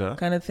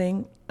of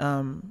thing.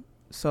 And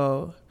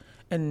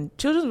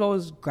children have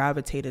always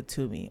gravitated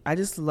to me. I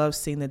just love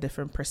seeing the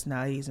different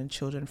personalities in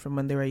children from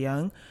when they were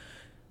young.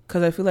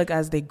 Because I feel like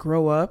as they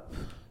grow up,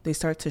 they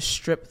start to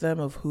strip them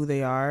of who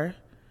they are.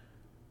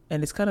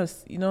 And it's kind of,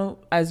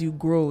 as you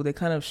grow, they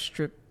kind of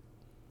strip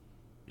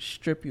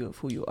you of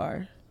who you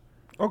are.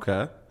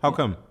 Okay. How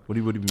come? What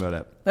do you mean by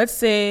that? Let's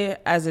say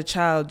as a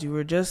child, you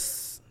were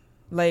just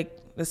like,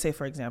 let's say,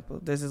 for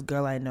example, there's this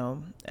girl I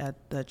know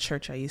at the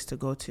church I used to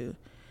go to.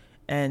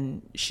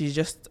 And she's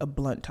just a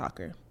blunt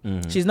talker.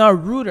 She's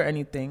not rude or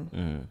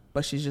anything,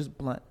 but she's just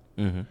blunt.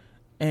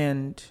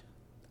 And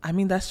I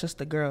mean, that's just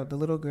the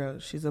little girl.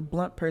 She's a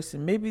blunt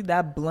person. Maybe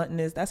that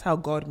bluntness, that's how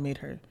God made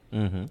her,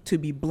 to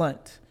be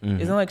blunt.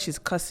 It's not like she's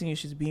cussing you,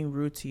 she's being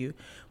rude to you.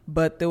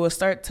 But they will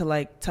start to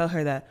like tell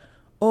her that,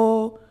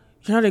 oh,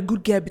 you're not a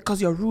good girl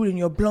because you're rude and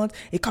you're blunt.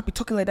 You can't be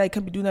talking like that. You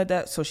can't be doing like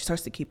that. So she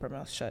starts to keep her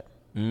mouth shut.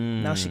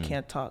 Now she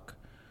can't talk.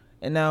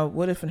 And now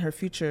what if in her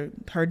future,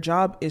 her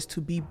job is to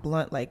be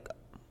blunt like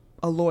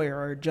a lawyer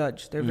or a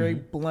judge? They're very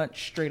blunt,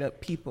 straight up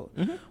people.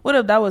 What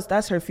if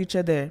that's her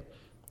future there?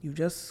 You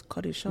just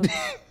cut it short.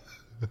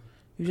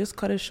 You just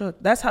cut it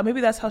short.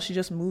 Maybe that's how she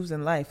just moves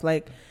in life.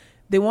 Like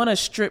they want to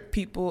strip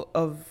people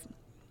of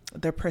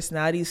their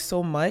personalities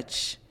so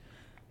much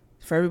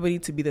for everybody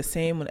to be the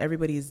same when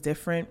everybody is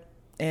different.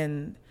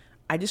 And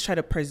I just try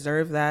to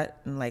preserve that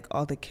in like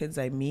all the kids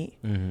I meet,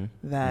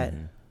 that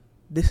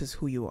this is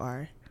who you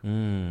are.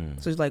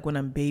 So it's like when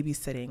I'm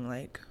babysitting,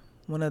 like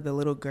one of the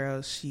little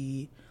girls,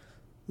 she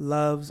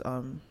loves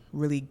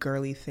really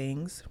girly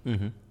things.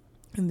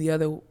 And the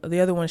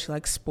other one, she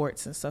likes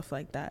sports and stuff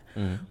like that.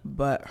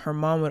 But her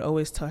mom would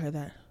always tell her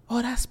that,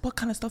 oh, that sport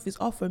kind of stuff is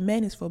all for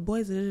men, it's for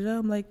boys.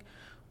 I'm like,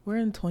 we're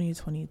in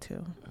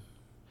 2022.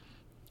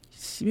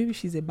 Maybe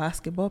she's a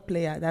basketball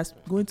player that's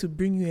going to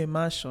bring you a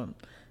mansion.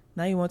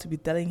 Now you want to be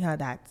telling her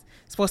that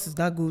sports is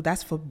not good,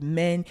 that's for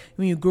men.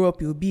 When you grow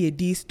up, you'll be a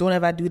this. Don't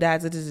ever do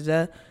that.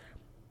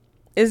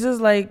 It's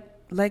just like,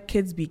 let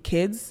kids be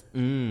kids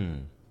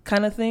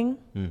kind of thing,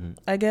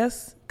 I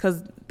guess.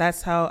 Because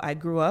that's how I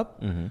grew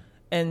up.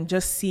 And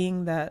just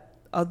seeing that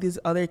all these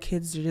other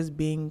kids are just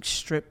being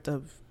stripped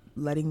of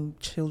letting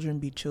children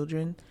be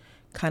children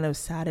kind of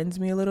saddens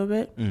me a little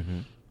bit.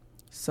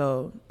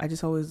 So I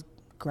just always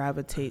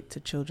gravitate to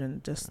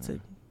children just to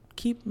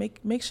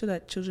make sure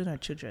that children are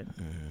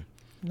children.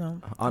 No.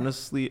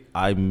 Honestly,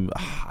 when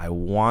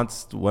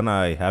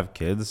I have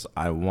kids,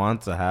 I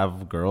want to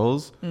have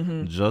girls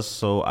just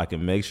so I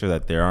can make sure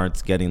that they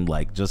aren't getting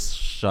like just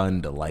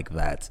shunned like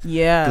that.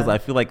 Yeah. Because I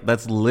feel like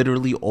that's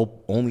literally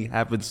only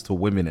happens to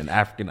women in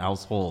African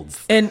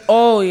households. And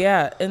oh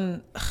yeah,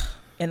 and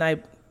I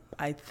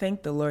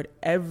thank the Lord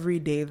every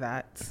day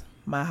that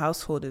my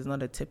household is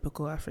not a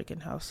typical African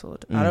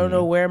household. I don't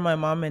know where my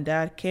mom and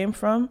dad came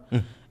from,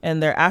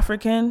 and they're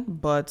African,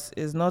 but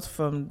it's not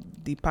from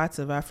the parts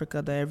of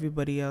Africa that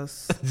everybody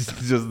else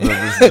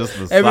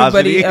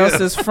everybody else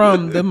is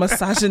from, the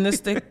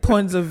misogynistic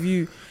points of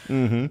view.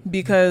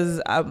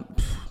 Because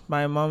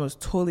my mom was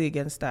totally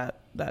against that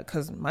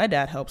because my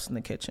dad helps in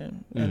the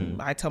kitchen,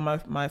 and I tell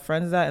my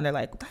friends that, and they're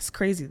like, that's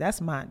crazy,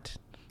 that's mad.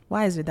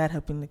 Why is your dad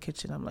helping in the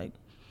kitchen? I'm like,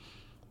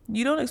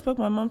 you don't expect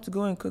my mom to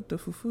go and cook the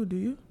fufu, do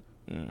you?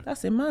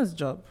 That's a man's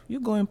job. You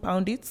go and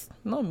pound it,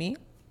 not me.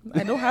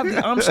 I don't have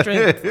the arm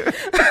strength.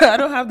 I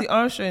don't have the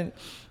arm strength.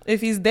 If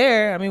he's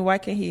there, I mean, why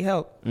can't he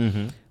help?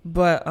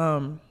 But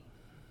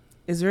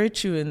it's very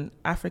true in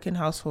African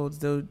households.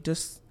 They'll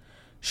just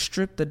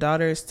strip the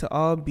daughters to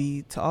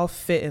all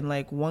fit in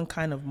like one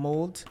kind of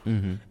mold,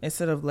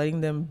 instead of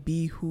letting them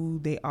be who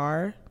they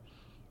are.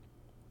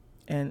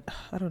 And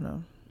I don't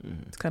know.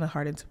 It's kind of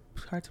hard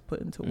to put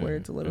into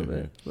words a little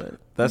bit, but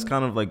that's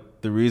kind of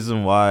like the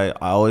reason why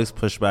I always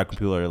push back when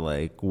people are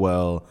like,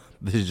 well,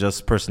 this is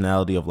just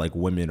personality of like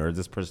women or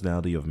this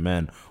personality of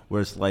men,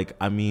 where it's like,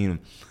 I mean,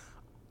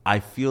 I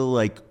feel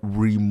like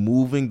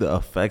removing the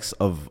effects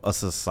of a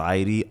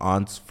society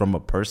from a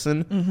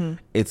person,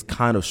 it's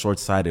kind of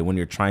short-sighted when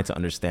you're trying to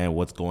understand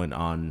what's going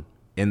on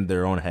in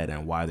their own head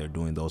and why they're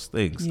doing those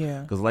things.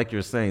 Yeah, because like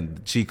you're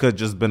saying, she could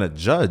just been a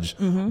judge,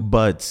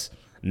 but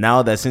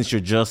now that since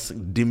you're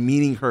just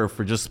demeaning her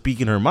for just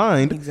speaking her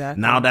mind,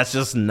 now that's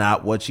just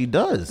not what she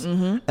does.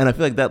 And I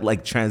feel like that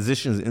like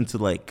transitions into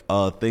like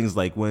things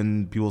like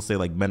when people say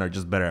like men are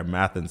just better at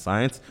math and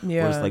science.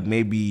 Where it's like,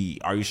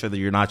 maybe are you sure that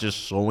you're not just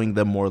showing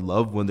them more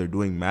love when they're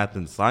doing math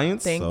and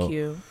science? Thank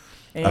you.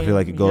 And I feel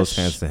like it goes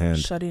hand to hand.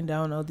 Shutting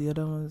down all the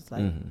other ones,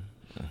 like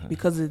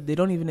because they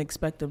don't even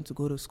expect them to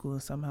go to school in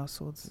some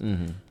households.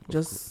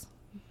 Just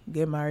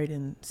get married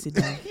and sit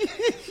down.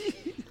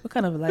 What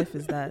kind of life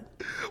is that?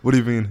 What do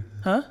you mean?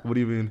 Huh? What do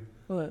you mean?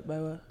 What? By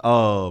what?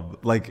 Oh,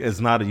 like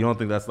it's not. You don't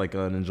think that's like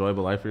an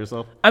enjoyable life for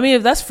yourself? I mean,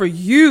 if that's for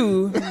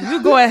you,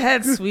 you go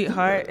ahead,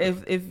 sweetheart.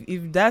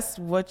 If that's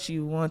what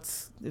you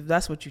want, if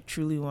that's what you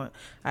truly want,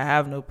 I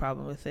have no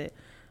problem with it.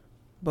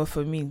 But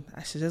for me,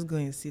 I should just go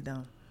and sit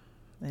down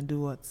and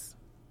do what?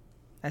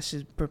 I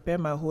should prepare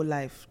my whole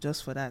life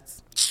just for that.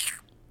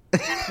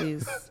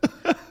 Please.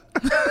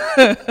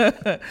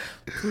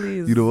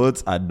 Please. You know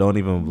what? I don't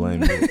even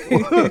blame you.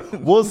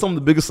 What are some of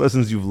the biggest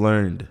lessons you've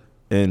learned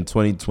in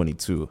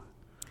 2022?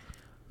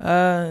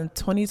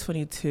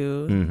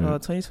 2022. Well,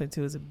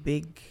 2022 is a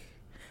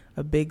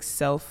big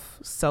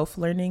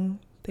self-learning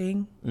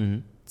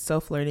thing.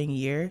 Self-learning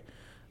year.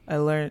 I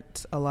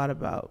learned a lot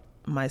about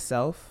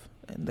myself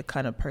and the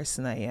kind of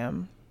person I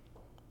am.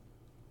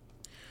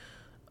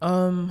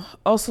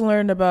 Also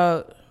learned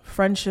about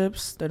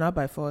friendships. They're not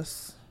by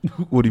force.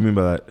 What do you mean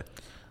by that?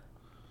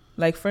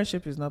 Like,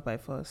 friendship is not by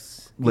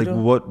force. Like,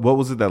 what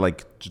was it that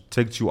like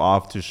ticked you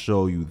off to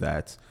show you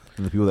that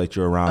the people that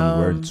you're around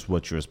weren't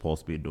what you're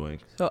supposed to be doing?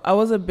 So I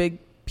was a big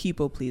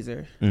people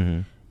pleaser,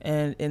 and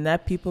in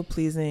that people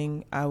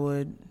pleasing, it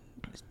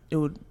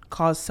would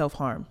cause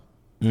self-harm.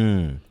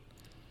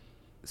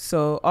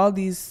 So all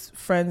these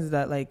friends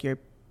that like you're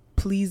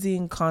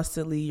pleasing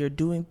constantly, you're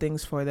doing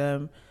things for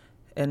them,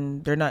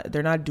 and they're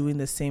not doing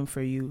the same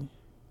for you.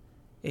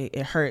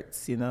 It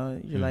hurts, you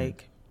know. You're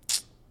like,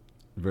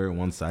 very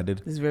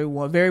one-sided. It's very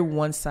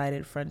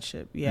one-sided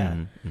friendship.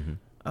 Yeah.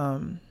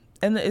 And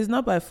it's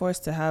not by force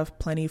to have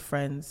plenty of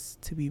friends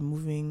to be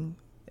moving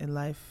in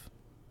life.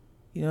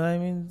 You know what I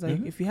mean? It's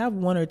like, if you have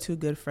one or two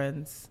good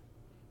friends,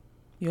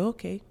 you're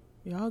okay.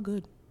 You're all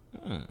good.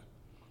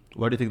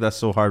 Why do you think that's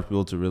so hard for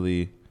people to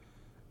really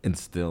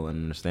instill and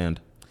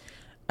understand?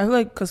 I feel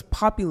like because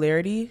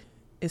popularity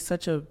is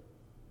such a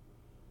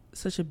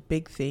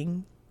big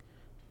thing.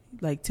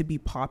 Like, to be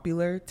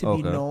popular, to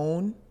be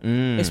known,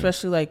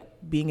 especially like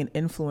being an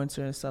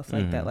influencer and stuff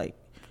like that, like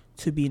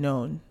to be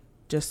known,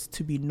 just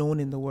to be known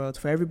in the world,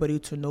 for everybody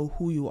to know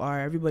who you are.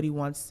 Everybody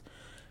wants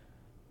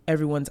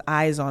everyone's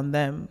eyes on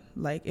them.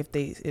 Like,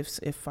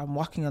 if I'm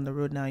walking on the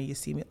road now, you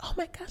see me, oh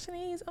my gosh,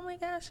 Anais, oh my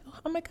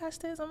gosh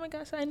this, oh my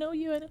gosh, I know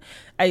you.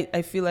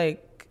 I feel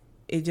like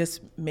it just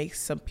makes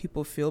some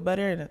people feel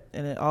better,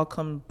 and it all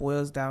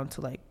boils down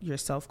to like your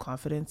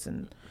self-confidence.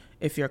 And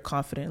if you're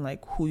confident in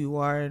like who you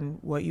are and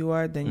what you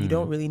are, then you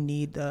don't really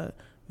need the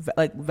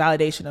like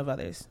validation of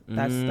others.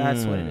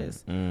 That's what it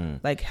is.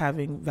 Like,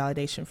 having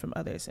validation from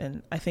others.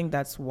 And I think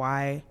that's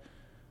why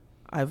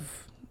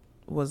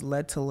was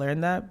led to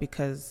learn that,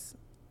 because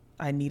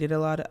I needed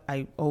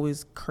I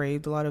always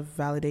craved a lot of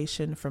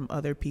validation from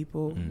other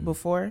people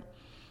before.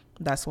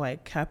 That's why I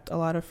kept a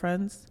lot of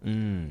friends.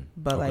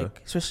 But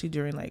like, especially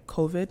during like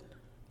COVID,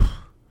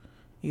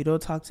 you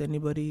don't talk to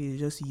anybody. It's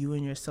just you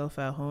and yourself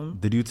at home.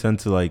 Did you tend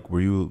to like,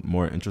 were you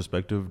more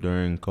introspective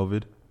during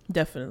COVID?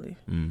 Definitely.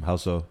 How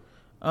so?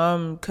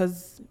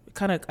 Cause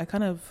I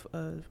kind of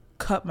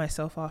cut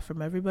myself off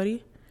from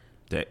everybody.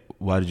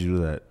 Why did you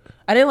do that?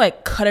 I didn't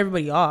like cut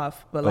everybody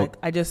off, but like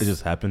it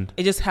just happened.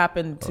 It just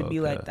happened to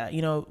be like that.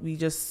 You know,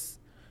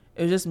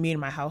 it was just me and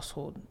my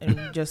household, and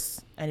we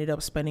just ended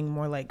up spending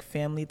more like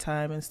family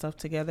time and stuff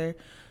together,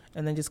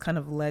 and then just kind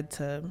of led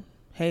to,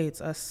 hey,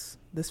 it's us,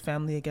 this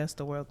family against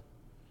the world.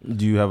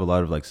 Do you have a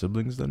lot of like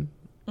siblings then?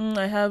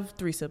 I have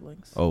 3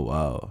 siblings. Oh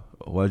wow!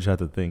 Why did you have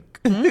to think?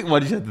 Why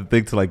did you have to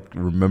think to like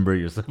remember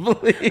your siblings?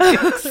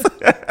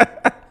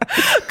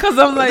 Because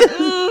I'm like,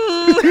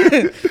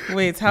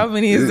 wait, how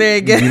many is there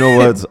again? You know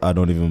what? I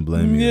don't even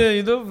blame you. Yeah,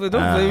 you don't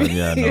blame me.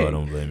 Yeah, no, I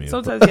don't blame you.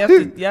 Sometimes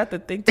you have to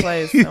think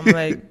twice. I'm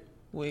like,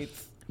 wait.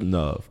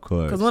 No, of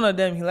course. Because one of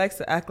them, he likes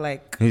to act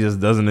like he just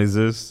doesn't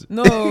exist.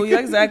 No, he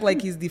likes to act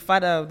like he's the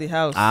father of the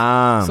house.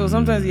 So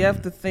sometimes you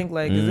have to think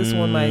like, is this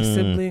one my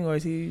sibling, or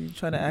is he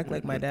trying to act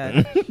like my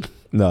dad?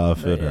 No, I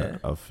feel that.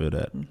 I feel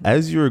that. Mm-hmm.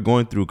 As you were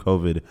going through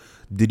COVID,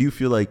 did you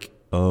feel like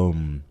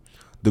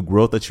the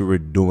growth that you were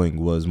doing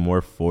was more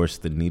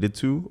forced than needed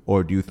to,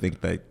 or do you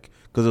think that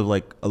because of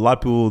like a lot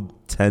of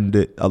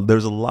people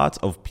there's a lot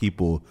of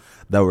people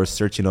that were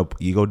searching up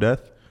ego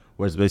death,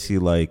 where it's basically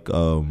like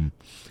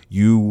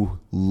you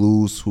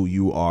lose who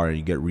you are and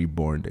you get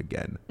reborn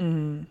again.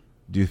 Mm-hmm.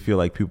 Do you feel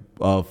like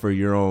people for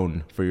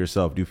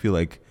yourself? Do you feel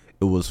like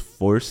it was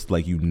forced,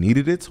 like you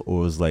needed it,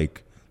 or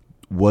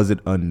was it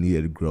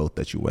unneeded growth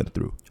that you went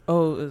through?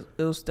 Oh,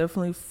 it was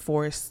definitely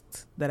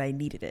forced that I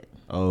needed it.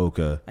 Oh,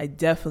 okay. I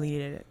definitely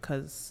needed it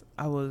because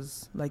I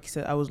was, like you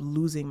said, I was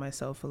losing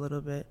myself a little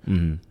bit,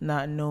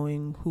 not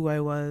knowing who I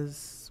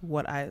was,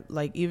 what I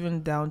like,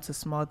 even down to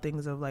small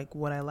things of like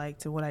what I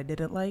liked and what I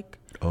didn't like.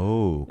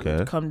 Oh, okay. It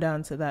would come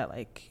down to that,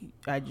 like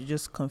I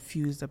just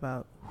confused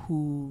about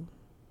who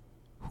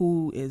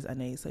is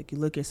Anais. Like you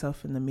look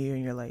yourself in the mirror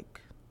and you're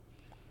like,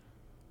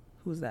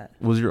 who's that?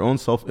 Was your own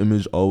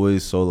self-image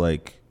always so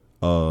like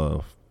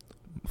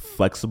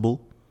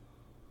flexible?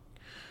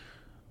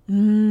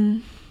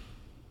 I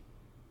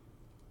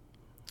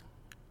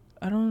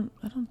don't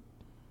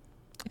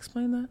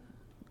explain that.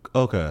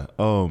 Okay.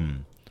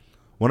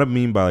 What I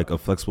mean by like a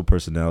flexible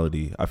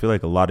personality, I feel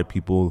like a lot of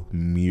people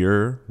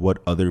mirror what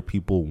other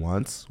people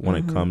want when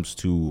it comes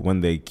to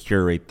when they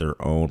curate their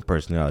own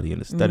personality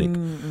and aesthetic,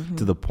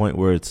 to the point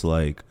where it's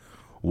like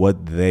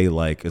what they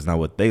like is not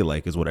what they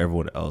like, is what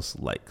everyone else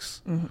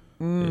likes.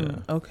 Yeah.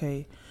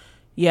 Okay.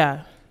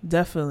 Yeah,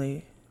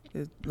 definitely.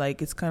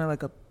 It's kind of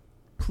like a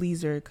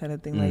pleaser kind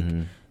of thing.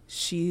 Like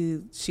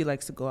she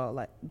likes to go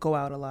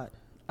out a lot.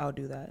 I'll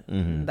do that.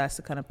 That's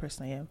the kind of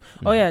person I am.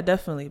 Oh yeah,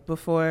 definitely.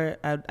 Before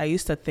I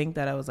used to think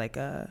that I was like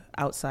a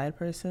outside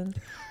person.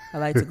 I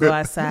like to go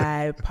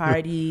outside,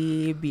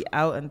 party, be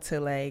out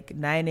until like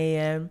 9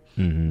 a.m.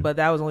 But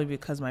that was only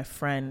because my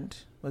friend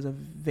was a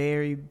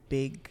very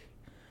big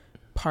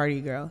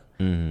party girl.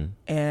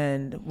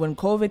 And when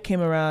COVID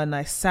came around,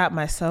 I sat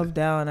myself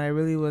down. I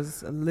really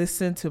was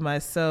listened to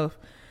myself.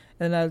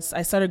 And I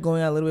started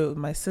going out a little bit with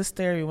my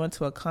sister. We went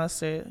to a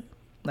concert,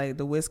 like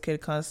the WizKid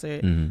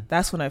concert.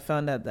 That's when I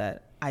found out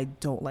that I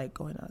don't like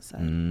going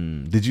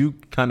outside. Did you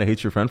kind of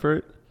hate your friend for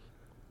it?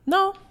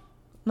 No,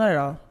 not at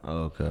all. Oh,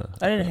 okay.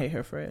 I didn't hate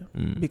her for it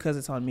because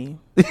it's on me.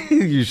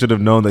 You should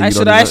have known that. I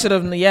should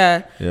have.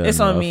 Yeah, it's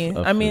on me.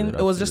 I mean,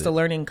 it was just a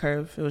learning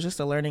curve. It was just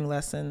a learning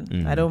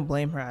lesson. I don't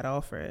blame her at all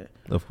for it.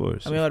 Of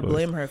course. I mean, I would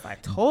blame her if I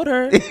told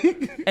her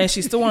and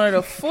she still wanted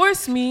to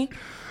force me.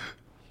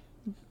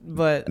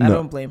 But I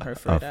don't blame her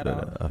for it at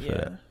all.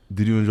 Yeah.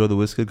 Did you enjoy the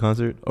WizKid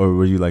concert, or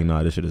were you like,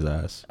 nah, this shit is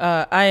ass?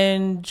 I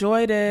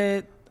enjoyed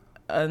it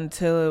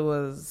until it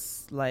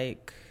was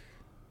like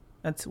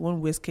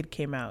when WizKid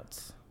came out.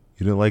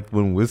 You didn't like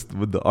when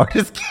the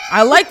artist came?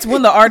 I liked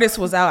when the artist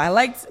was out. I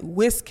liked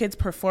WizKid's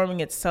performing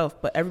itself,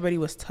 but everybody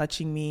was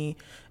touching me,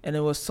 and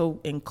it was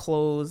so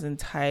enclosed and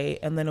tight.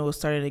 And then it was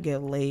starting to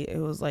get late. It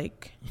was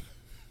like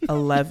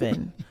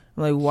 11.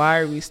 I'm like, why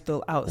are we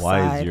still outside?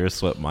 Why is your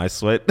sweat my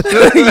sweat?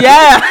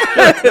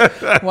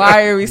 Yeah.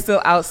 Why are we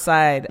still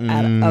outside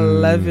at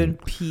 11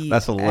 p.m.?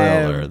 That's a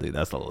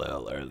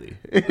little early.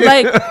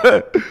 Like,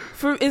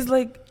 it's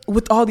like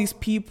with all these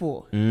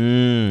people.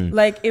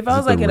 Like, if I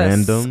was like in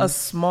a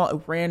small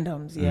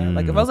randoms,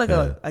 like if I was like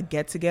a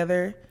get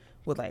together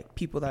with like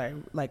people that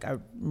I'm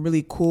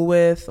really cool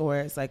with, or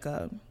it's like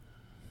a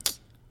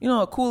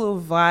cool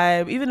little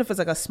vibe, even if it's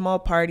like a small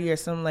party or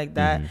something like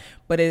that,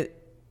 but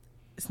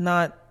it's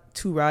not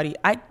too rowdy.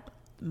 I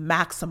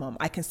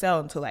can stay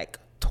out until like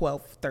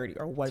 12:30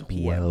 or 1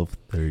 p.m.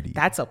 12:30.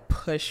 That's a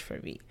push for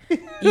me.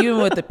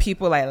 Even with the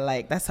people I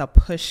like, that's a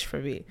push for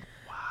me.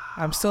 Wow.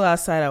 I'm still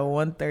outside at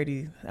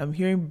 1:30. I'm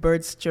hearing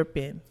birds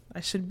chirping. I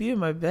should be in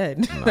my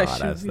bed.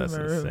 That's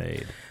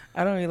insane.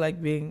 I don't really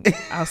like being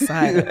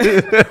outside.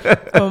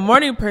 I'm a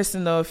morning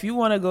person though. If you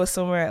want to go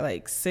somewhere at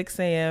like 6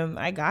 a.m.,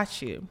 I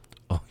got you.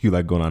 Oh, you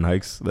like going on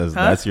hikes?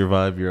 That's your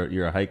vibe.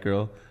 You're a hike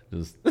girl.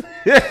 Just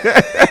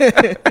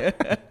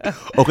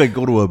okay,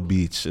 go to a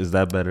beach. Is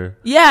that better?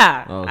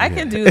 Yeah, okay. I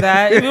can do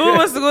that. If anyone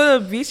wants to go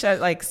to the beach at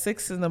like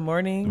 6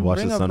 a.m, watch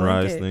the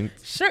sunrise thing.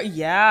 Sure,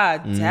 yeah,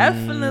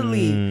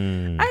 definitely.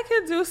 I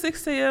can do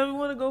 6 a.m. You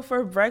want to go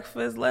for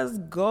breakfast? Let's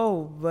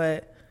go.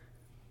 But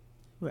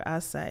we're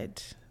outside.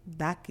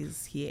 Dark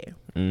is here.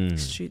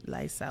 Street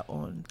lights are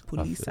on.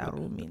 Police are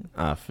roaming.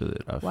 I feel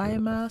it. Why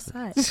am I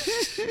outside?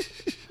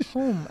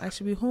 home. I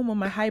should be home on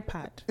my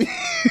iPad.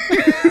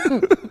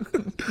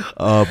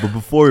 But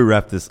before we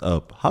wrap this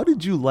up, how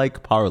did you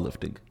like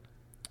powerlifting?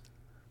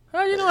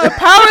 How do you know I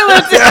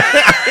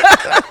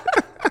powerlifted?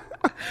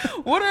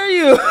 What are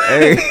you?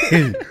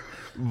 Hey,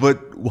 but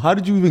how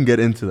did you even get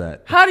into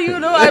that? How do you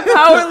know I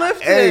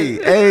powerlifted?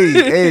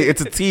 Hey,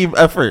 it's a team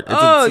effort. It's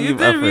a team you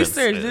did effort.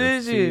 research,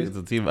 didn't you? It's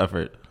a team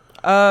effort.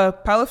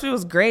 Powerlifting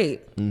was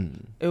great.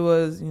 It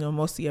was,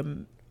 mostly a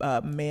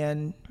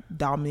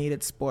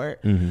man-dominated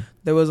sport.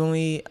 There was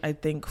only, I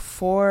think,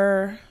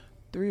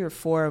 3 or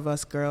 4 of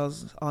us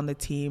girls on the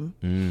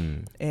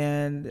team,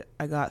 and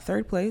I got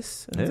 3rd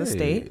place in the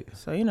state.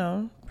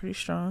 So pretty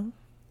strong.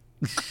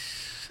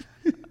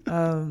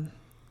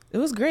 It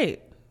was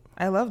great.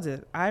 I loved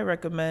it. I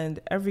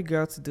recommend every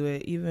girl to do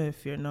it, even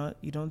if you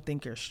don't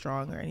think you're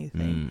strong or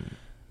anything.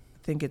 I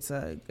think it's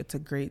a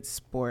great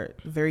sport,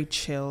 very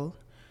chill.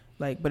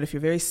 But if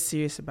you're very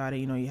serious about it,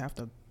 you have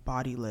to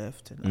body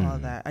lift and all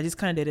that. I just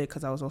kind of did it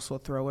because I was also a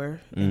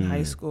thrower in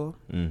high school.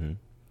 And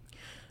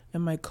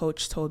my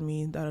coach told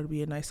me that would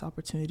be a nice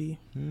opportunity.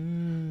 Very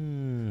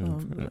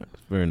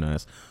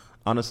nice.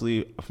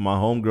 Honestly, for my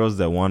homegirls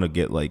that want to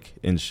get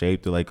in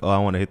shape, they're like, oh, I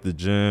want to hit the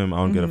gym. I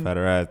want to get a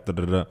fatter ass.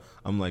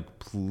 I'm like,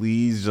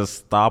 please just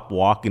stop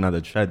walking on the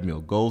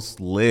treadmill. Go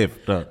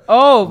lift.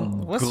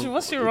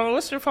 What's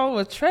your problem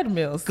with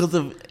treadmills? Because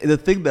the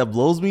thing that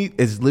blows me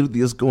is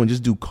literally just go and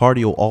just do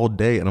cardio all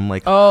day. And I'm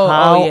like,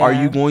 how are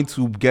you going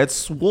to get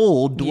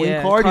swole doing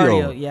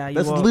cardio? Yeah,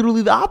 that's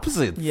literally the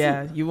opposite.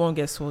 Yeah, you won't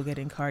get swole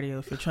getting cardio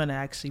if you're trying to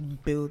actually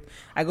build.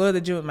 I go to the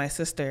gym with my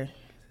sister,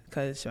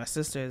 because my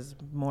sister is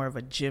more of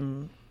a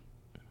gym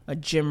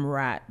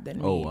rat than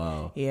me. Oh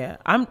wow. Yeah,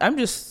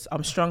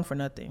 I'm strong for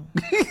nothing.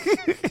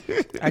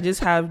 I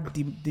just have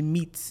the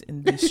meat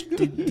and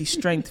the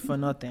strength for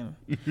nothing.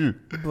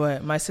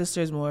 But my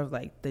sister is more of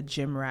the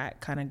gym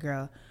rat kind of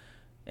girl,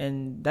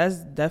 and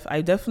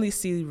I definitely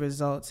see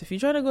results. If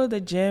you're trying to go to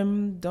the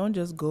gym,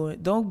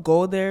 don't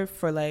go there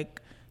for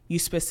you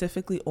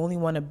specifically only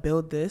want to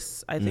build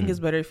this. I think it's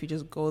better if you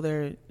just go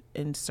there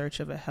in search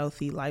of a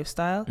healthy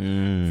lifestyle for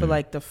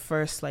the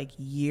first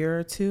year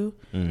or 2,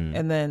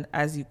 and then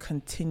as you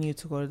continue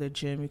to go to the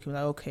gym, you can be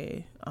like,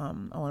 okay, I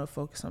want to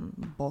focus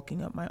on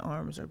bulking up my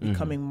arms or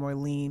becoming more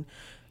lean.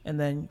 And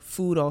then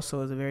food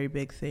also is a very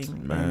big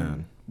thing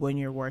when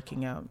you're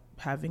working out,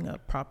 having a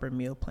proper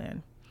meal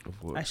plan.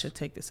 I should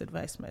take this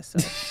advice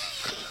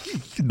myself.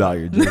 No,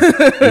 you're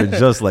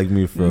just like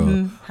me,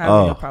 bro.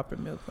 Having a proper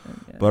meal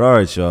plan. Yeah. But all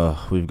right, y'all,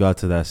 we've got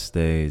to that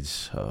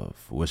stage of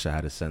Wish I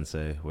Had a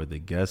Sensei, where the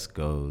guest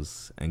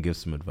goes and gives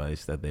some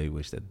advice that they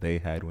wish that they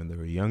had when they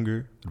were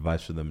younger,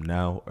 advice for them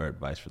now, or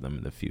advice for them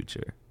in the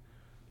future.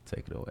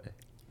 Take it away.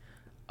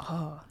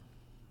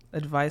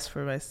 Advice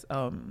for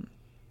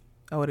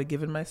I would have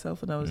given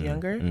myself when I was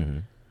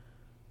younger.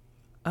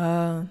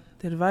 The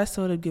advice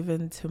I would have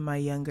given to my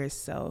younger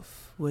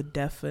self would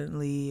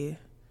definitely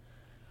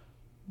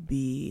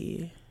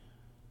be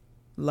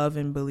love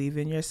and believe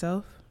in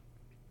yourself.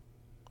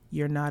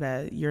 You're not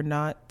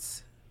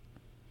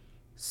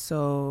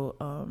so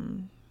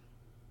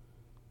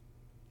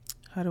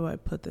how do I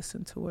put this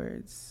into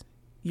words?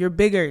 You're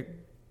bigger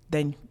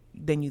than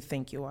you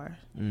think you are.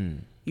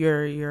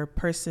 You're a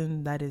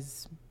person that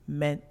is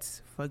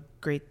meant for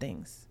great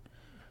things.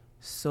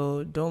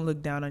 So don't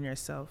look down on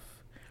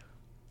yourself.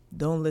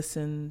 Don't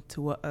listen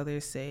to what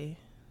others say.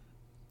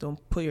 Don't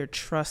put your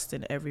trust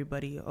in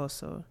everybody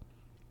also.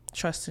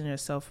 Trust in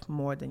yourself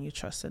more than you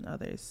trust in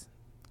others.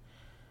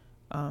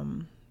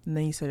 And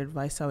then you said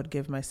advice I would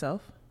give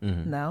myself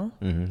now.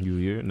 You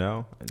here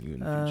now and you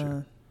in the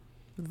future.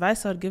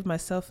 Advice I would give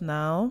myself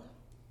now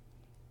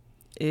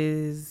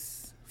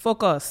is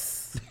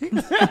focus.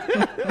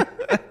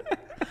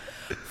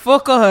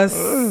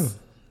 Focus.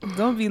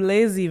 Don't be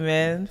lazy,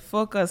 man.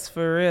 Focus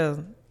for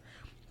real.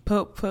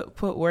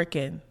 Put work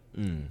in.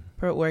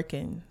 Put work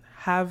in.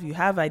 You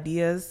have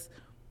ideas,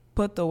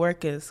 put the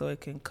work in so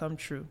it can come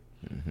true.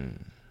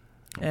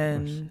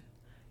 And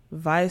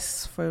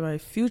advice for my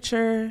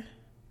future,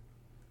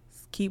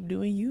 just keep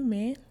doing you,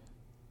 man.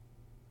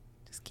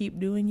 Just keep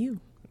doing you.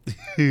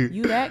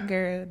 You that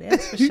girl,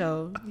 that's for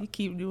sure. You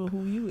keep doing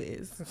who you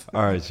is.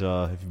 All right,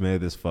 y'all. If you made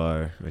it this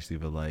far, make sure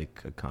you leave a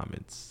like, a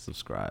comment,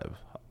 subscribe,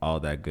 all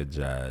that good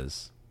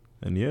jazz.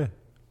 And yeah.